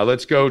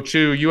 Let's go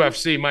to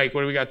UFC. Mike,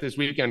 what do we got this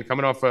weekend?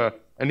 Coming off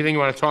anything you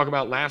want to talk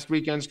about last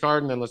weekend's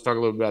card, and then let's talk a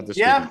little bit about this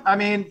weekend. I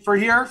mean, for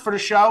the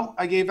show,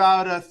 I gave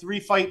out a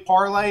 3-fight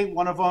parlay.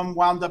 One of them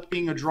wound up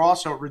being a draw,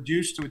 so it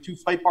reduced to a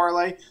 2-fight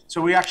parlay.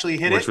 So we actually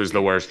hit Which was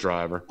the worst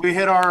driver. We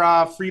hit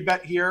our free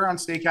bet here on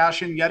Stay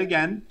Cashin yet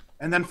again.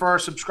 And then for our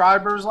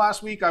subscribers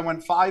last week, I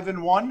went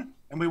 5-1,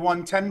 and we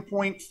won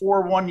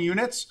 10.41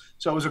 units.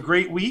 So it was a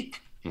great week.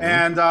 Mm-hmm.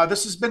 And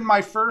this has been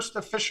my first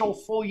official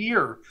full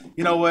year.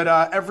 With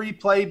every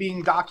play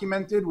being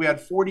documented, we had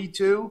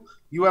 42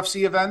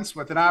 UFC events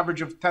with an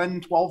average of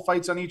 10, 12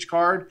 fights on each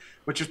card,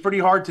 which is pretty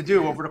hard to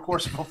do over the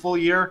course of a full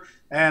year.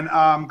 And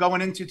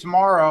going into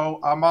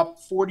tomorrow, I'm up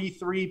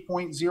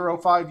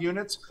 43.05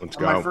 units on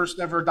my first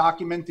ever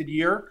documented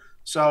year.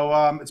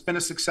 So it's been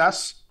a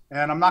success.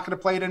 And I'm not going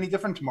to play it any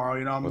different tomorrow.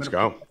 I'm going to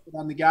put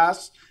on the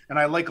gas. And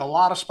I like a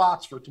lot of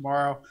spots for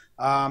tomorrow.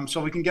 So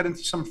we can get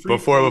into some free.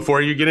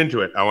 Before you get into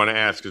it, I want to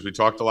ask, because we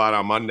talked a lot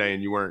on Monday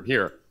and you weren't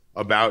here,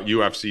 about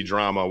UFC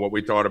drama, what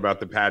we thought about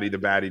the Paddy the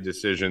Baddy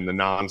decision, the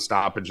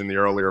non-stoppage in the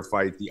earlier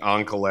fight, the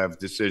Ankalaev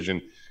decision.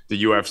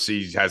 The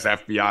UFC has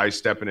FBI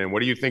stepping in.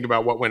 What do you think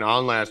about what went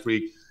on last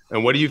week?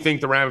 And what do you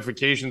think the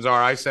ramifications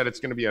are? I said it's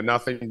going to be a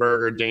nothing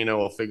burger. Dana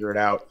will figure it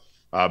out.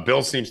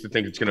 Bill seems to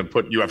think it's going to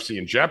put UFC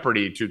in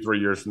jeopardy 2-3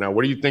 years from now.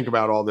 What do you think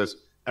about all this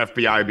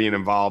FBI being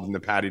involved in the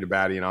Paddy the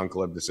Baddy and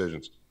Ankalaev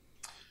decisions?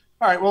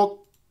 All right,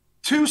 well,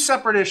 2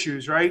 separate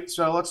issues, right?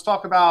 So let's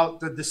talk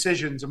about the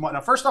decisions and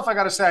whatnot. First off, I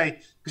got to say,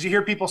 because you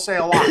hear people say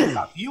a lot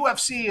about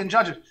UFC and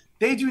judges,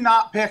 they do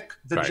not pick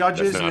the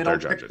judges and they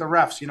don't pick the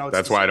refs.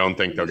 That's why I don't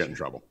think they'll get in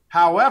trouble.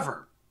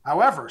 However,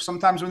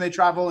 sometimes when they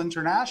travel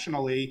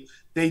internationally,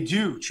 they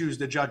do choose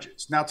the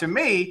judges. Now, to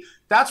me,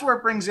 that's where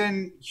it brings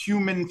in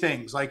human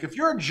things. Like if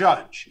you're a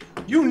judge,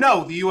 the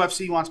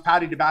UFC wants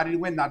Paddy the Baddy to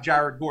win, not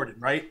Jared Gordon,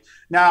 right?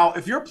 Now,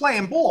 if you're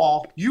playing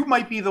ball, you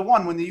might be the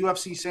one when the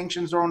UFC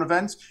sanctions their own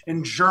events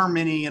in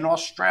Germany and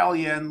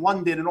Australia and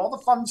London and all the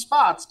fun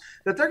spots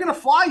that they're going to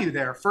fly you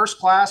there. First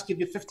class, give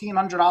you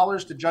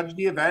 $1,500 to judge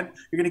the event.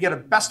 You're going to get a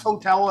best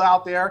hotel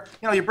out there.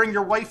 You bring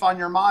your wife on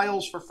your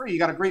miles for free. You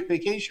got a great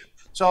vacation.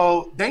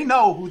 So they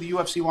know who the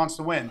UFC wants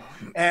to win.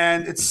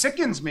 And it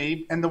sickens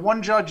me. And the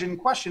one judge in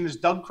question is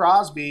Doug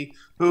Crosby,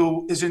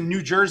 who is a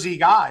New Jersey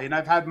guy. And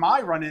I've had my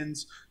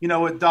run-ins,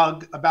 with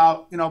Doug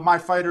about, my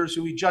fighters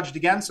who he judged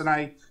against. And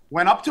I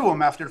went up to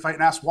him after the fight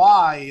and asked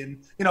why.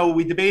 And,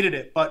 we debated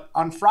it. But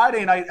on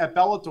Friday night at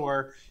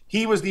Bellator,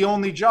 he was the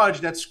only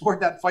judge that scored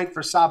that fight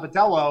for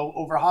Sabatello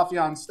over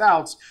Rafion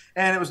Stouts.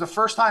 And it was the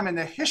first time in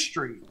the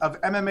history of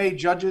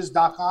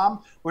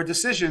MMAjudges.com where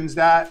decisions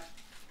that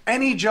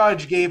any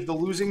judge gave the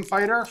losing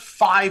fighter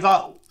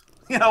 5-0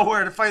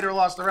 where the fighter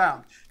lost the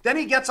round. Then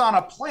he gets on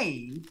a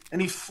plane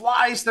and he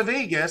flies to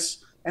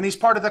Vegas, and he's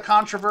part of the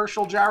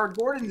controversial Jared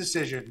Gordon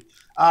decision.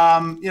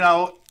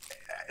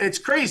 It's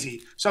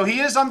crazy. So he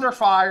is under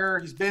fire.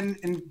 He's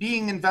been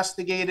being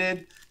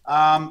investigated.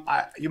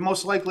 You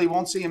most likely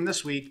won't see him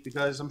this week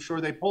because I'm sure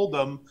they pulled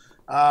him.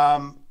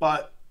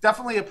 But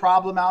definitely a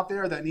problem out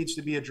there that needs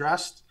to be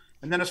addressed.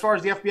 And then as far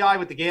as the FBI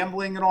with the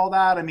gambling and all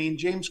that, I mean,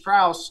 James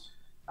Krause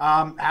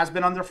has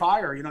been under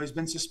fire. He's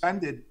been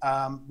suspended.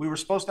 We were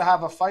supposed to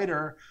have a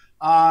fighter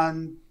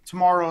on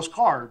tomorrow's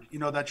card,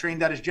 that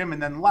trained at his gym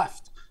and then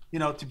left,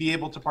 to be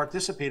able to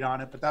participate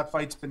on it. But that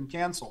fight's been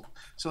canceled.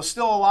 So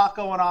still a lot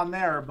going on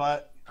there,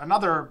 but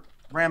another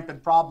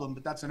rampant problem.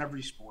 But that's in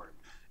every sport,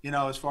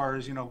 as far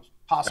as,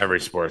 possible. Every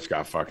sport's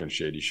got fucking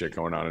shady shit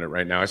going on in it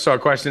right now. I saw a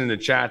question in the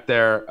chat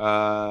there.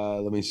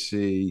 Let me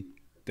see.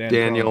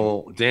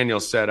 Daniel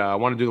said, I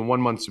want to do the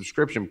 1 month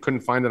subscription.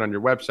 Couldn't find it on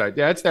your website.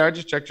 Yeah, it's there. I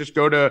just checked. Just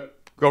go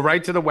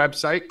right to the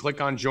website,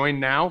 click on join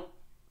now,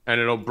 and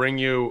it'll bring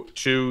you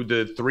to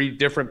the 3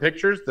 different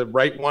pictures. The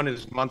right one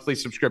is monthly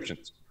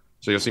subscriptions.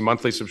 So you'll see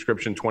monthly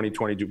subscription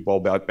 2022 Bowl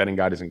betting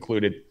guide is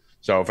included.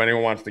 So if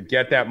anyone wants to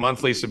get that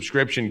monthly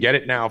subscription, get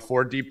it now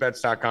for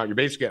deepbets.com. You're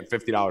basically getting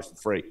 $50 for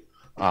free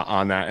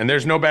on that. And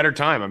there's no better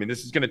time. I mean,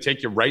 this is going to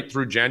take you right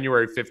through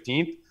January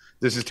 15th.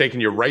 This is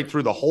taking you right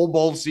through the whole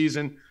bowl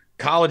season.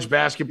 College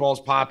basketball is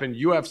popping.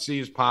 UFC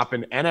is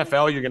popping.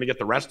 NFL, you're going to get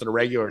the rest of the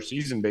regular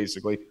season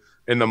basically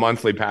in the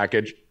monthly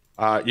package.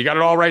 You got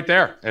it all right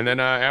there. And then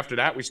after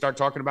that, we start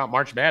talking about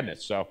March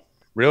Madness. So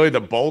really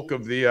the bulk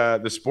of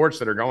the sports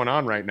that are going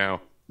on right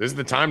now, this is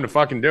the time to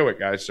fucking do it,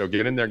 guys. So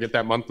get in there, get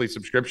that monthly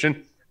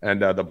subscription,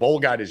 and the bowl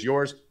guide is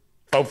yours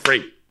for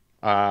free.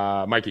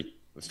 Mikey,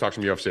 let's talk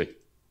some UFC.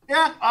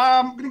 Yeah,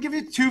 I'm going to give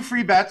you 2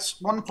 free bets,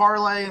 1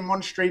 parlay and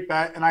 1 straight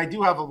bet. And I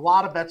do have a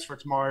lot of bets for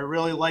tomorrow. I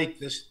really like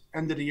this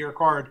end of the year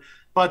card.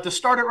 But to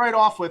start it right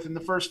off with, in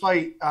the first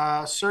fight,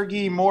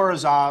 Sergey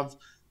Morozov,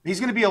 he's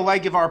going to be a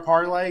leg of our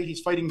parlay. He's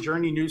fighting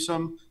Journey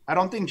Newsom. I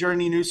don't think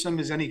Journey Newsom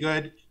is any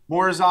good.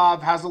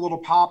 Morozov has a little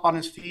pop on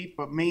his feet,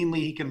 but mainly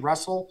he can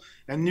wrestle.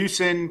 And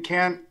Newsom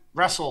can't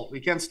wrestle. He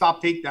can't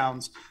stop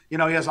takedowns. He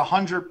has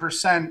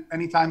 100%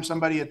 anytime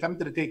somebody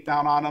attempted a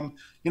takedown on him,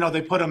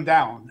 they put him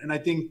down. And I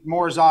think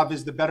Morozov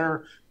is the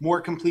better,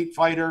 more complete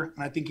fighter.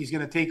 And I think he's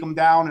going to take him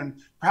down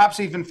and perhaps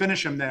even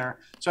finish him there.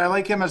 So I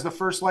like him as the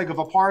first leg of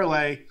a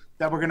parlay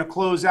that we're going to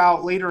close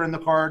out later in the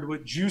card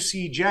with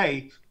Juicy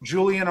J,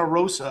 Julian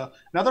Erosa,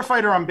 another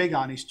fighter I'm big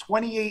on. He's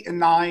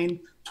 28-9.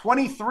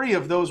 23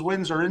 of those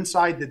wins are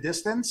inside the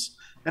distance.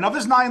 And of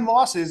his 9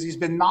 losses, he's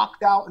been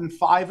knocked out in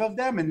 5 of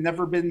them and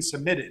never been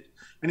submitted.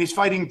 And he's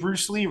fighting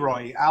Bruce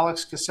Leroy,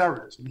 Alex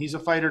Caceres. And he's a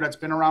fighter that's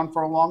been around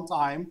for a long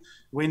time.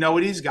 We know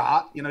what he's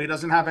got. He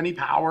doesn't have any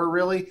power,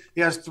 really.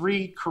 He has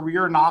 3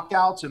 career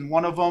knockouts, and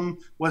one of them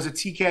was a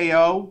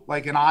TKO,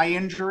 like an eye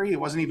injury. It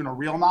wasn't even a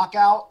real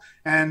knockout.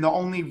 And the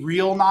only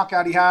real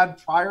knockout he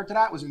had prior to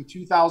that was in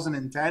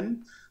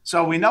 2010.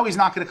 So we know he's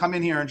not going to come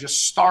in here and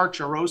just starch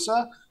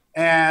Erosa.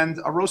 And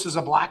Arosa's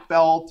a black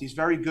belt. He's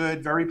very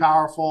good, very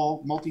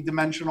powerful,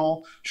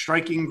 multidimensional,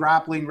 striking,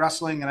 grappling,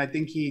 wrestling, and I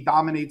think he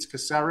dominates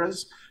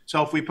Caceres.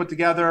 So if we put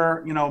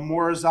together,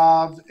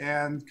 Morozov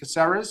and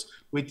Caceres,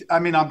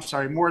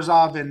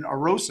 Morozov and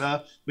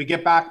Erosa, we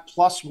get back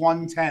plus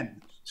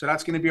 110. So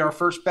that's going to be our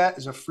first bet,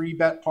 is a free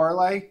bet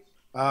parlay.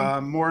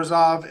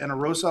 Morozov and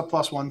Erosa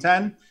plus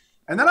 110.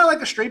 And then I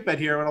like a straight bet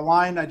here with a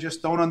line I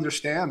just don't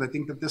understand. I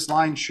think that this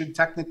line should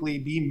technically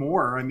be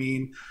more. I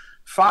mean,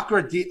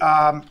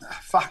 Fakhretdinov.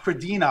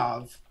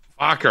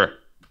 Fakhar.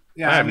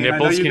 Yeah, I have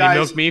nipples. Can you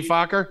milk me,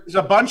 Fakhar? There's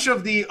a bunch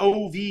of the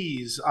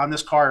OVs on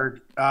this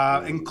card,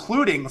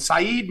 including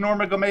Saeed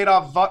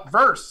Nurmagomedov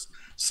versus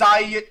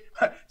Saeed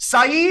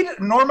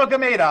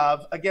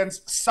Nurmagomedov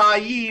against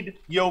Saeed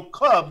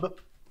Yokub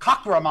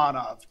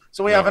Kakramanov.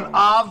 So we have an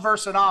Av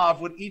versus an Av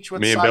with each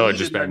with me and Saeed Bill are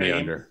just betting the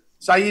under.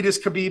 Saeed is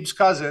Khabib's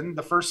cousin,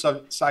 the first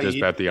Saeed. Just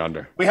bet the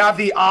under. We have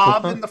the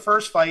Av in the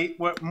first fight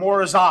with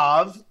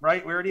Morozov,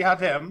 right? We already have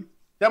him.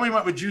 Then we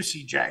went with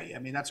Juicy J. I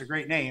mean, that's a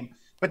great name.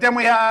 But then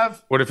we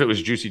have... What if it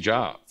was Juicy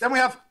Job? Then we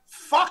have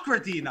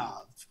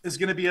Fakhretdinov is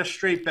going to be a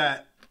straight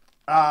bet.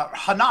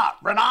 Renat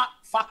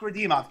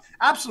Fakhretdinov.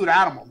 Absolute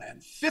animal,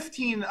 man.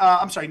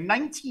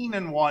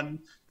 19-1,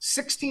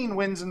 16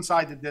 wins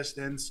inside the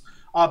distance.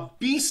 A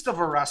beast of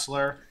a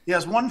wrestler. He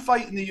has 1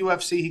 fight in the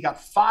UFC. He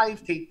got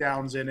 5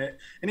 takedowns in it.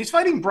 And he's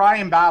fighting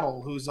Brian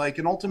Battle, who's like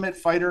an Ultimate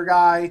Fighter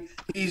guy.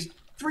 He's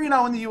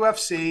 3-0 in the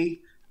UFC.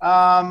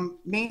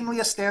 Mainly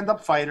a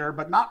stand-up fighter,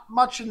 but not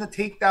much in the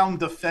takedown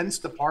defense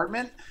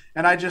department.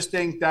 And I just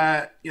think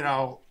that,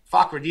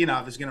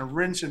 Fakhretdinov is going to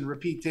rinse and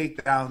repeat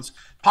takedowns,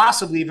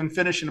 possibly even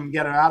finishing him,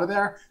 get him out of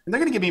there. And they're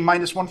going to give me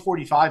minus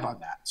 145 on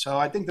that. So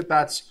I think that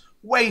that's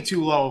way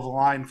too low of a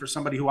line for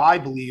somebody who I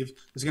believe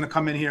is going to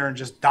come in here and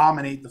just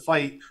dominate the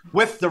fight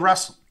with the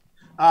wrestling.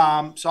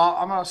 So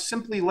I'm going to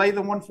simply lay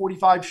the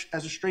 145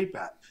 as a straight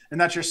bet.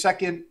 And that's your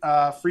second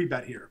free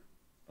bet here.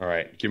 All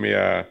right. Give me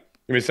a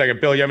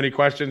second. Bill, you have any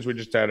questions? We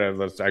just had I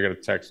got to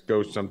text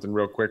Ghost something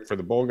real quick for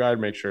the bowl guide.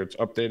 Make sure it's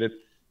updated.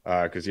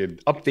 because he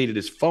had updated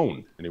his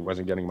phone and he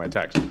wasn't getting my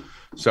text.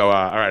 So,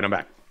 all right, I'm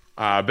back.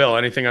 Bill,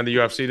 anything on the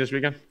UFC this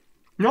weekend?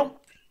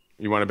 Nope.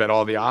 You want to bet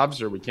all the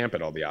odds, or we can't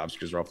bet all the odds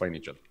because we're all playing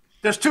each other?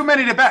 There's too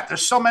many to bet.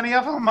 There's so many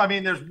of them. I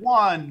mean, there's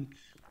 1,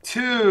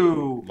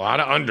 2, A lot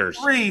of unders.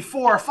 3,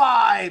 4,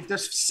 5.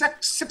 There's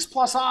six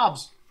plus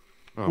odds.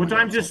 Oh, What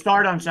time does it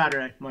start on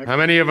Saturday, Mike? How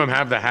many of them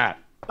have the hat?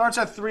 Starts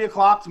at 3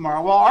 o'clock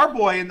tomorrow. Well, our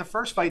boy in the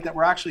first fight that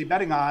we're actually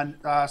betting on,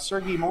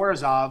 Sergey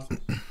Morozov,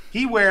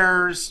 he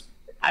wears,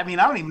 I mean,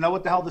 I don't even know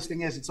what the hell this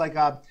thing is. It's like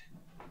a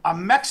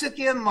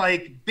Mexican,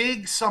 like,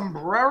 big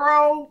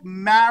sombrero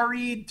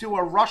married to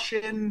a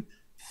Russian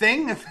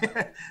thing.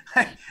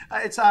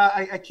 It's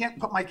I can't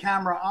put my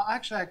camera on.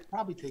 Actually, I could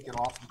probably take it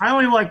off. I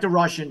only like the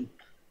Russian.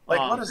 Like,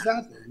 what is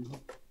that thing?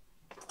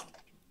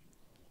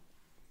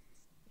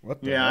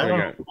 What the Yeah, I hell?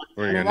 don't.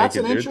 I mean, that's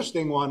an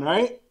interesting one,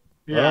 right?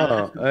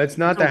 Yeah. It's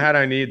not the hat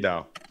I need,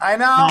 though. I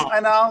know.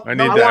 I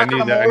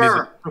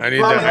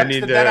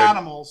need the dead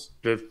animals.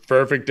 The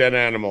perfect dead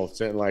animal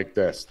sitting like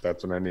this.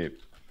 That's what I need.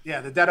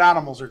 Yeah, the dead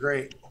animals are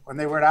great. When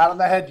they wear it out on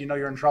the head, you know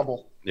you're in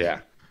trouble.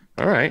 Yeah.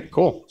 All right,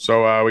 cool.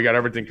 So we got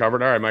everything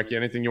covered. All right, Mikey,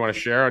 anything you want to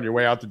share on your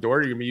way out the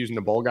door? You're going to be using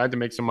the bowl guide to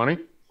make some money?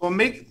 Well,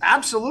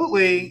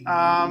 absolutely.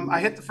 I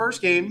hit the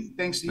first game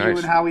thanks to you and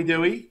Howie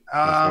Dewey.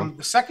 The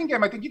second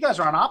game, I think you guys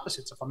are on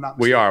opposites, if I'm not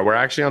mistaken. We are. We're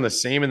actually on the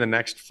same in the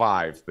next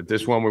 5, but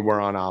this one we were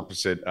on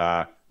opposite.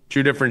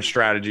 2 different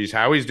strategies.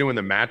 Howie's doing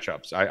the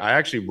matchups. I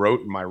actually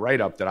wrote in my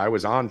write-up that I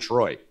was on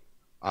Troy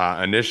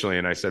initially,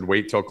 and I said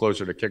wait till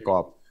closer to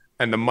kickoff,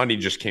 and the money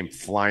just came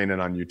flying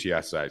in on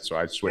UTSA, so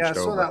I switched over. Yeah, I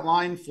saw that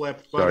line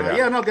flip. But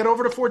So, get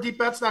over to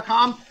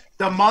 4deepbets.com.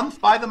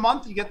 By the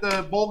month, you get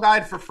the bowl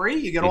guide for free.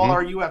 You get all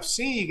our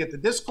UFC. You get the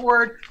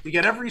Discord. You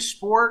get every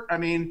sport. I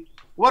mean,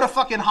 what a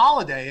fucking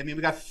holiday. I mean,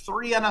 we got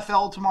 3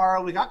 NFL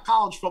tomorrow. We got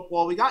college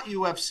football. We got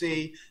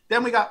UFC.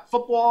 Then we got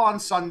football on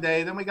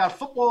Sunday. Then we got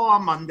football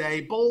on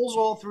Monday. Bowls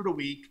all through the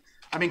week.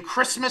 I mean,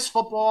 Christmas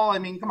football. I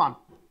mean, come on.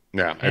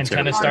 Yeah, and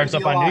tennis starts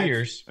up on New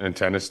Year's. And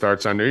tennis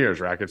starts on New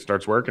Year's. Rackets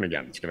starts working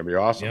again. It's going to be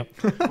awesome.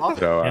 Yep.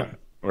 So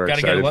we're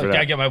excited for that.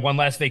 Gotta get my one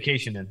last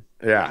vacation in.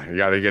 Yeah, you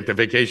got to get the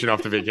vacation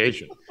off the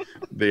vacation.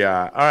 All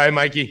right,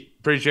 Mikey.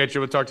 Appreciate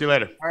you. We'll talk to you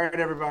later. All right,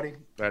 everybody.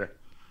 Later.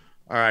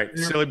 All right,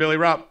 Silly Billy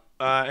Rupp.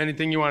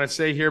 Anything you want to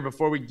say here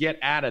before we get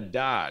out of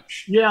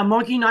Dodge? Yeah,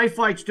 Monkey Knife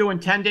Fight's doing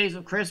 10 days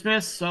of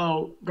Christmas.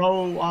 So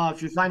go,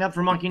 if you sign up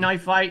for Monkey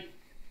Knife Fight,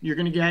 you're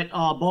going to get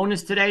a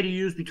bonus today to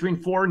use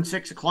between 4 and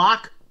 6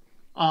 o'clock.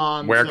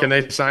 Where can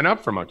they sign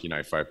up for Monkey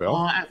Knife Fight, Bill?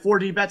 At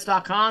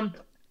 4dbets.com.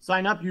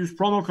 Sign up, use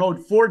promo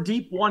code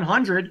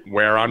 4deep100.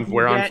 Where on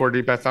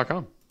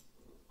 4dbets.com?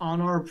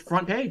 On our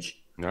front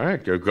page. All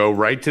right, go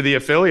right to the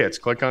affiliates.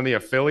 Click on the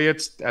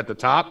affiliates at the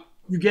top.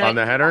 On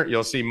the header,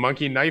 you'll see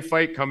Monkey Knife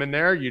Fight come in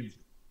there. You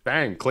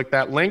bang, click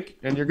that link,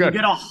 and you're good.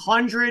 You get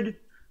 $100,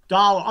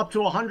 up to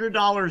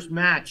 $100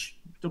 match.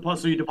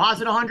 So you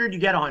deposit 100, you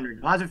get 100.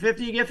 Deposit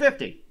 50, you get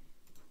 50.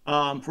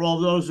 For all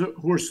those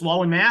who are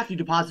slow in math, you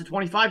deposit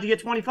 25, you get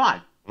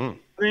 25. I mean,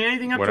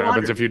 anything up what to 100. What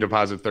happens if you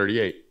deposit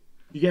 38?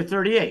 You get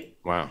 38.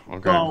 Wow.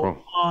 Okay.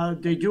 So cool.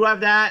 they do have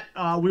that.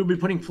 We'll be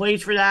putting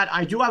plays for that.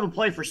 I do have a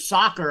play for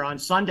soccer on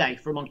Sunday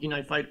for Monkey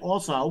Knife Fight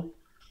also.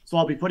 So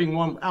I'll be putting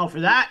one out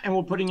for that, and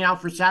we're putting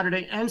out for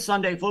Saturday and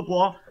Sunday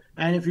football.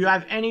 And if you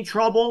have any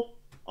trouble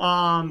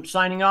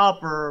signing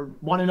up or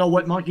want to know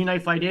what Monkey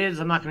Knife Fight is,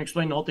 I'm not going to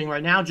explain the whole thing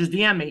right now. Just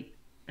DM me,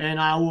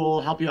 and I will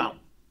help you out.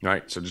 All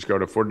right. So just go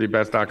to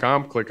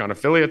 4dbets.com, click on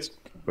affiliates,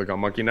 click on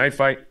Monkey Knife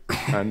Fight,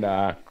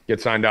 and get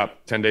signed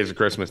up. 10 days of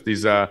Christmas.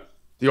 These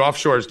the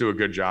offshores do a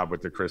good job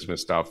with the Christmas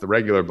stuff. The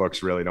regular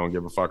books really don't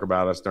give a fuck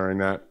about us during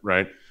that,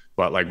 right?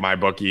 But like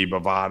MyBookie,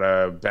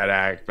 Bovada,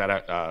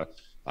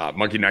 BetUS,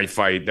 Monkey Knife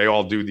Fight, they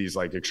all do these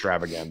like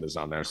extravaganzas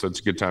on there. So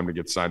it's a good time to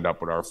get signed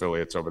up with our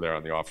affiliates over there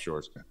on the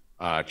offshores.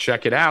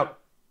 Check it out.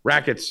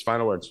 Rackets,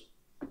 final words.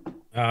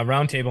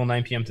 Roundtable,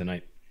 9 p.m.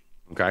 tonight.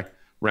 Okay.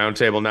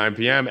 Roundtable, 9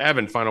 p.m.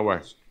 Evan, final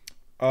words.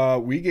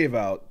 We gave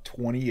out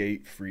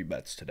 28 free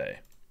bets today.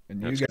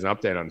 And That's an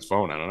update on his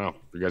phone. I don't know.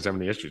 If you guys have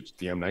any issues,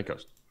 DM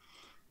Nikos.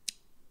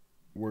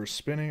 We're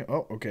spinning.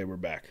 Oh, okay. We're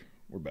back.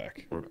 Here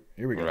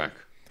we go. We're back.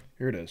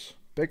 Here it is.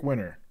 Big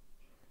winner.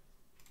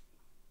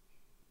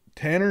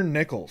 Tanner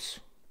Nichols.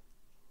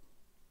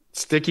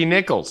 Sticky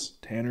Nichols.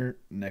 Tanner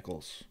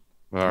Nichols.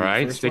 All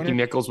right. Sticky winner?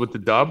 Nichols with the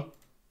dub.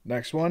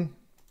 Next one.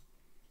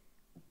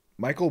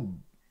 Michael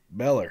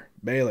Baylor.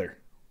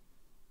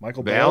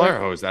 Michael Baylor?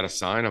 Oh, is that a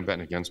sign? I'm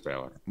betting against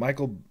Baylor.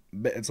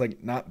 It's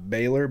like not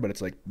Baylor, but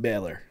it's like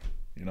Baylor.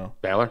 You know?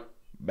 Baylor.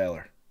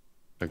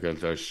 Like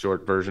the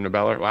short version of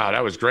Baylor. Wow,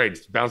 that was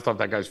great. Bounced off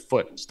that guy's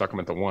foot. Stuck him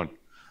at the 1.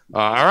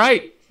 All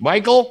right.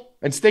 Michael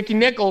and Sticky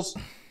Nichols.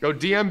 Go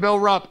DM Bill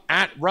Rupp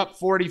at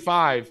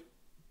Rupp45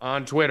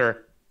 on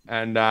Twitter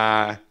and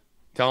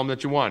tell him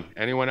that you won.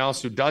 Anyone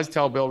else who does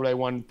tell Bill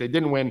they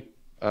didn't win,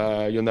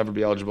 you'll never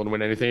be eligible to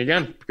win anything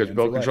again because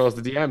Bill controls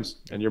the DMs,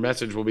 and your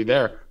message will be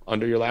there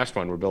under your last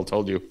one where Bill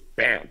told you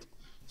banned.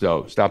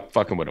 So stop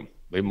fucking with him.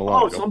 Leave him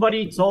alone. Oh,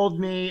 somebody told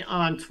me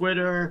on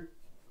Twitter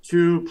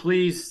to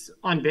please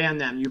unban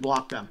them. You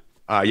blocked them.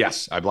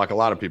 Yes, I block a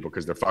lot of people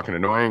because they're fucking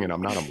annoying, and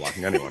I'm not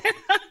unblocking anyone.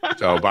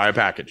 So buy a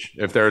package.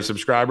 If they're a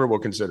subscriber, we'll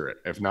consider it.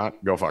 If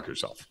not, go fuck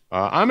yourself.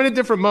 I'm in a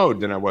different mode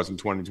than I was in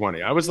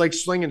 2020. I was like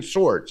slinging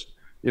swords,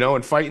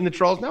 and fighting the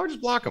trolls. Now I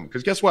just block them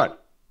because guess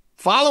what?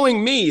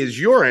 Following me is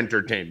your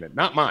entertainment,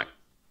 not mine.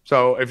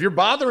 So if you're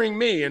bothering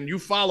me and you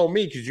follow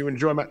me because you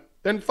enjoy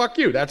then fuck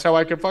you. That's how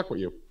I can fuck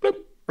with you. Bloop,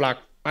 block.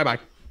 Bye-bye.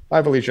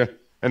 Bye, Felicia.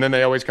 And then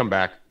they always come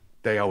back.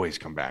 They always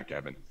come back,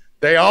 Evan.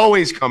 They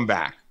always come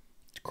back.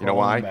 You know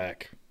why?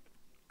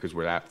 Because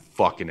we're that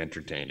fucking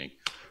entertaining.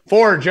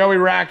 For Joey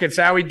Rackets,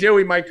 Howie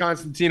Dewey, Mike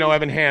Constantino,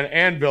 Evan Han,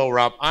 and Bill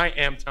Rupp, I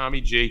am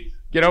Tommy G.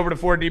 Get over to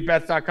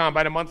 4dbets.com,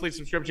 buy the monthly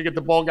subscription, get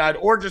the bowl guide,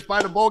 or just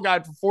buy the bowl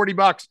guide for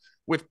 $40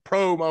 with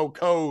promo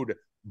code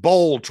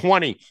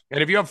BOWL20.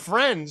 And if you have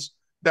friends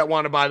that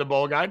want to buy the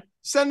bowl guide,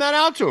 send that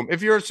out to them.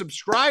 If you're a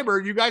subscriber,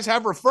 you guys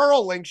have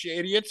referral links, you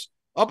idiots,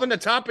 up in the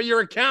top of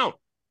your account.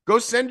 Go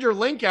send your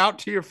link out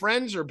to your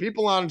friends or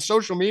people on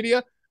social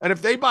media. And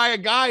if they buy a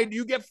guide,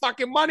 you get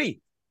fucking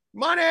money.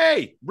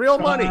 Money. Real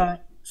money.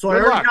 So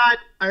I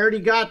already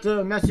got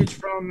the message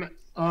from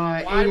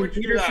Why would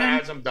you do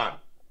that as I'm done?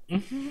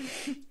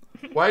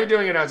 Why are you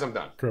doing it as I'm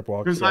done? Crip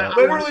walks Because out.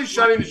 Literally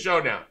shutting the show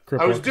down.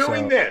 Crip I was walks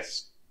doing out.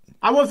 this.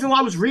 I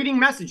was reading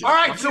messages. All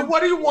right, so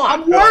what do you want?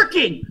 I'm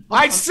working.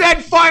 I said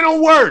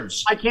final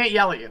words. I can't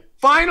yell at you.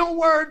 Final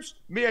words.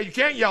 Mia, you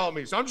can't yell at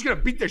me, so I'm just going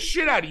to beat the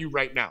shit out of you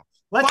right now.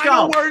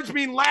 Final words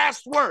mean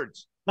last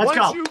words. Let's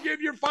Once go. you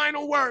give your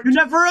final words. You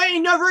never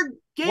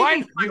gave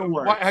me final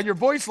words. Your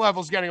voice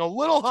level's getting a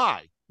little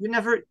high. You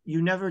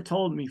never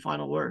told me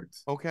final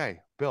words. Okay,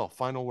 Bill,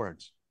 final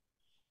words.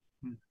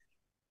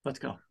 Let's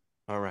go.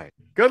 All right.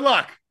 Good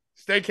luck.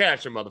 Stay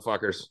cashin',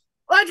 motherfuckers.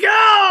 Let's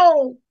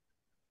go.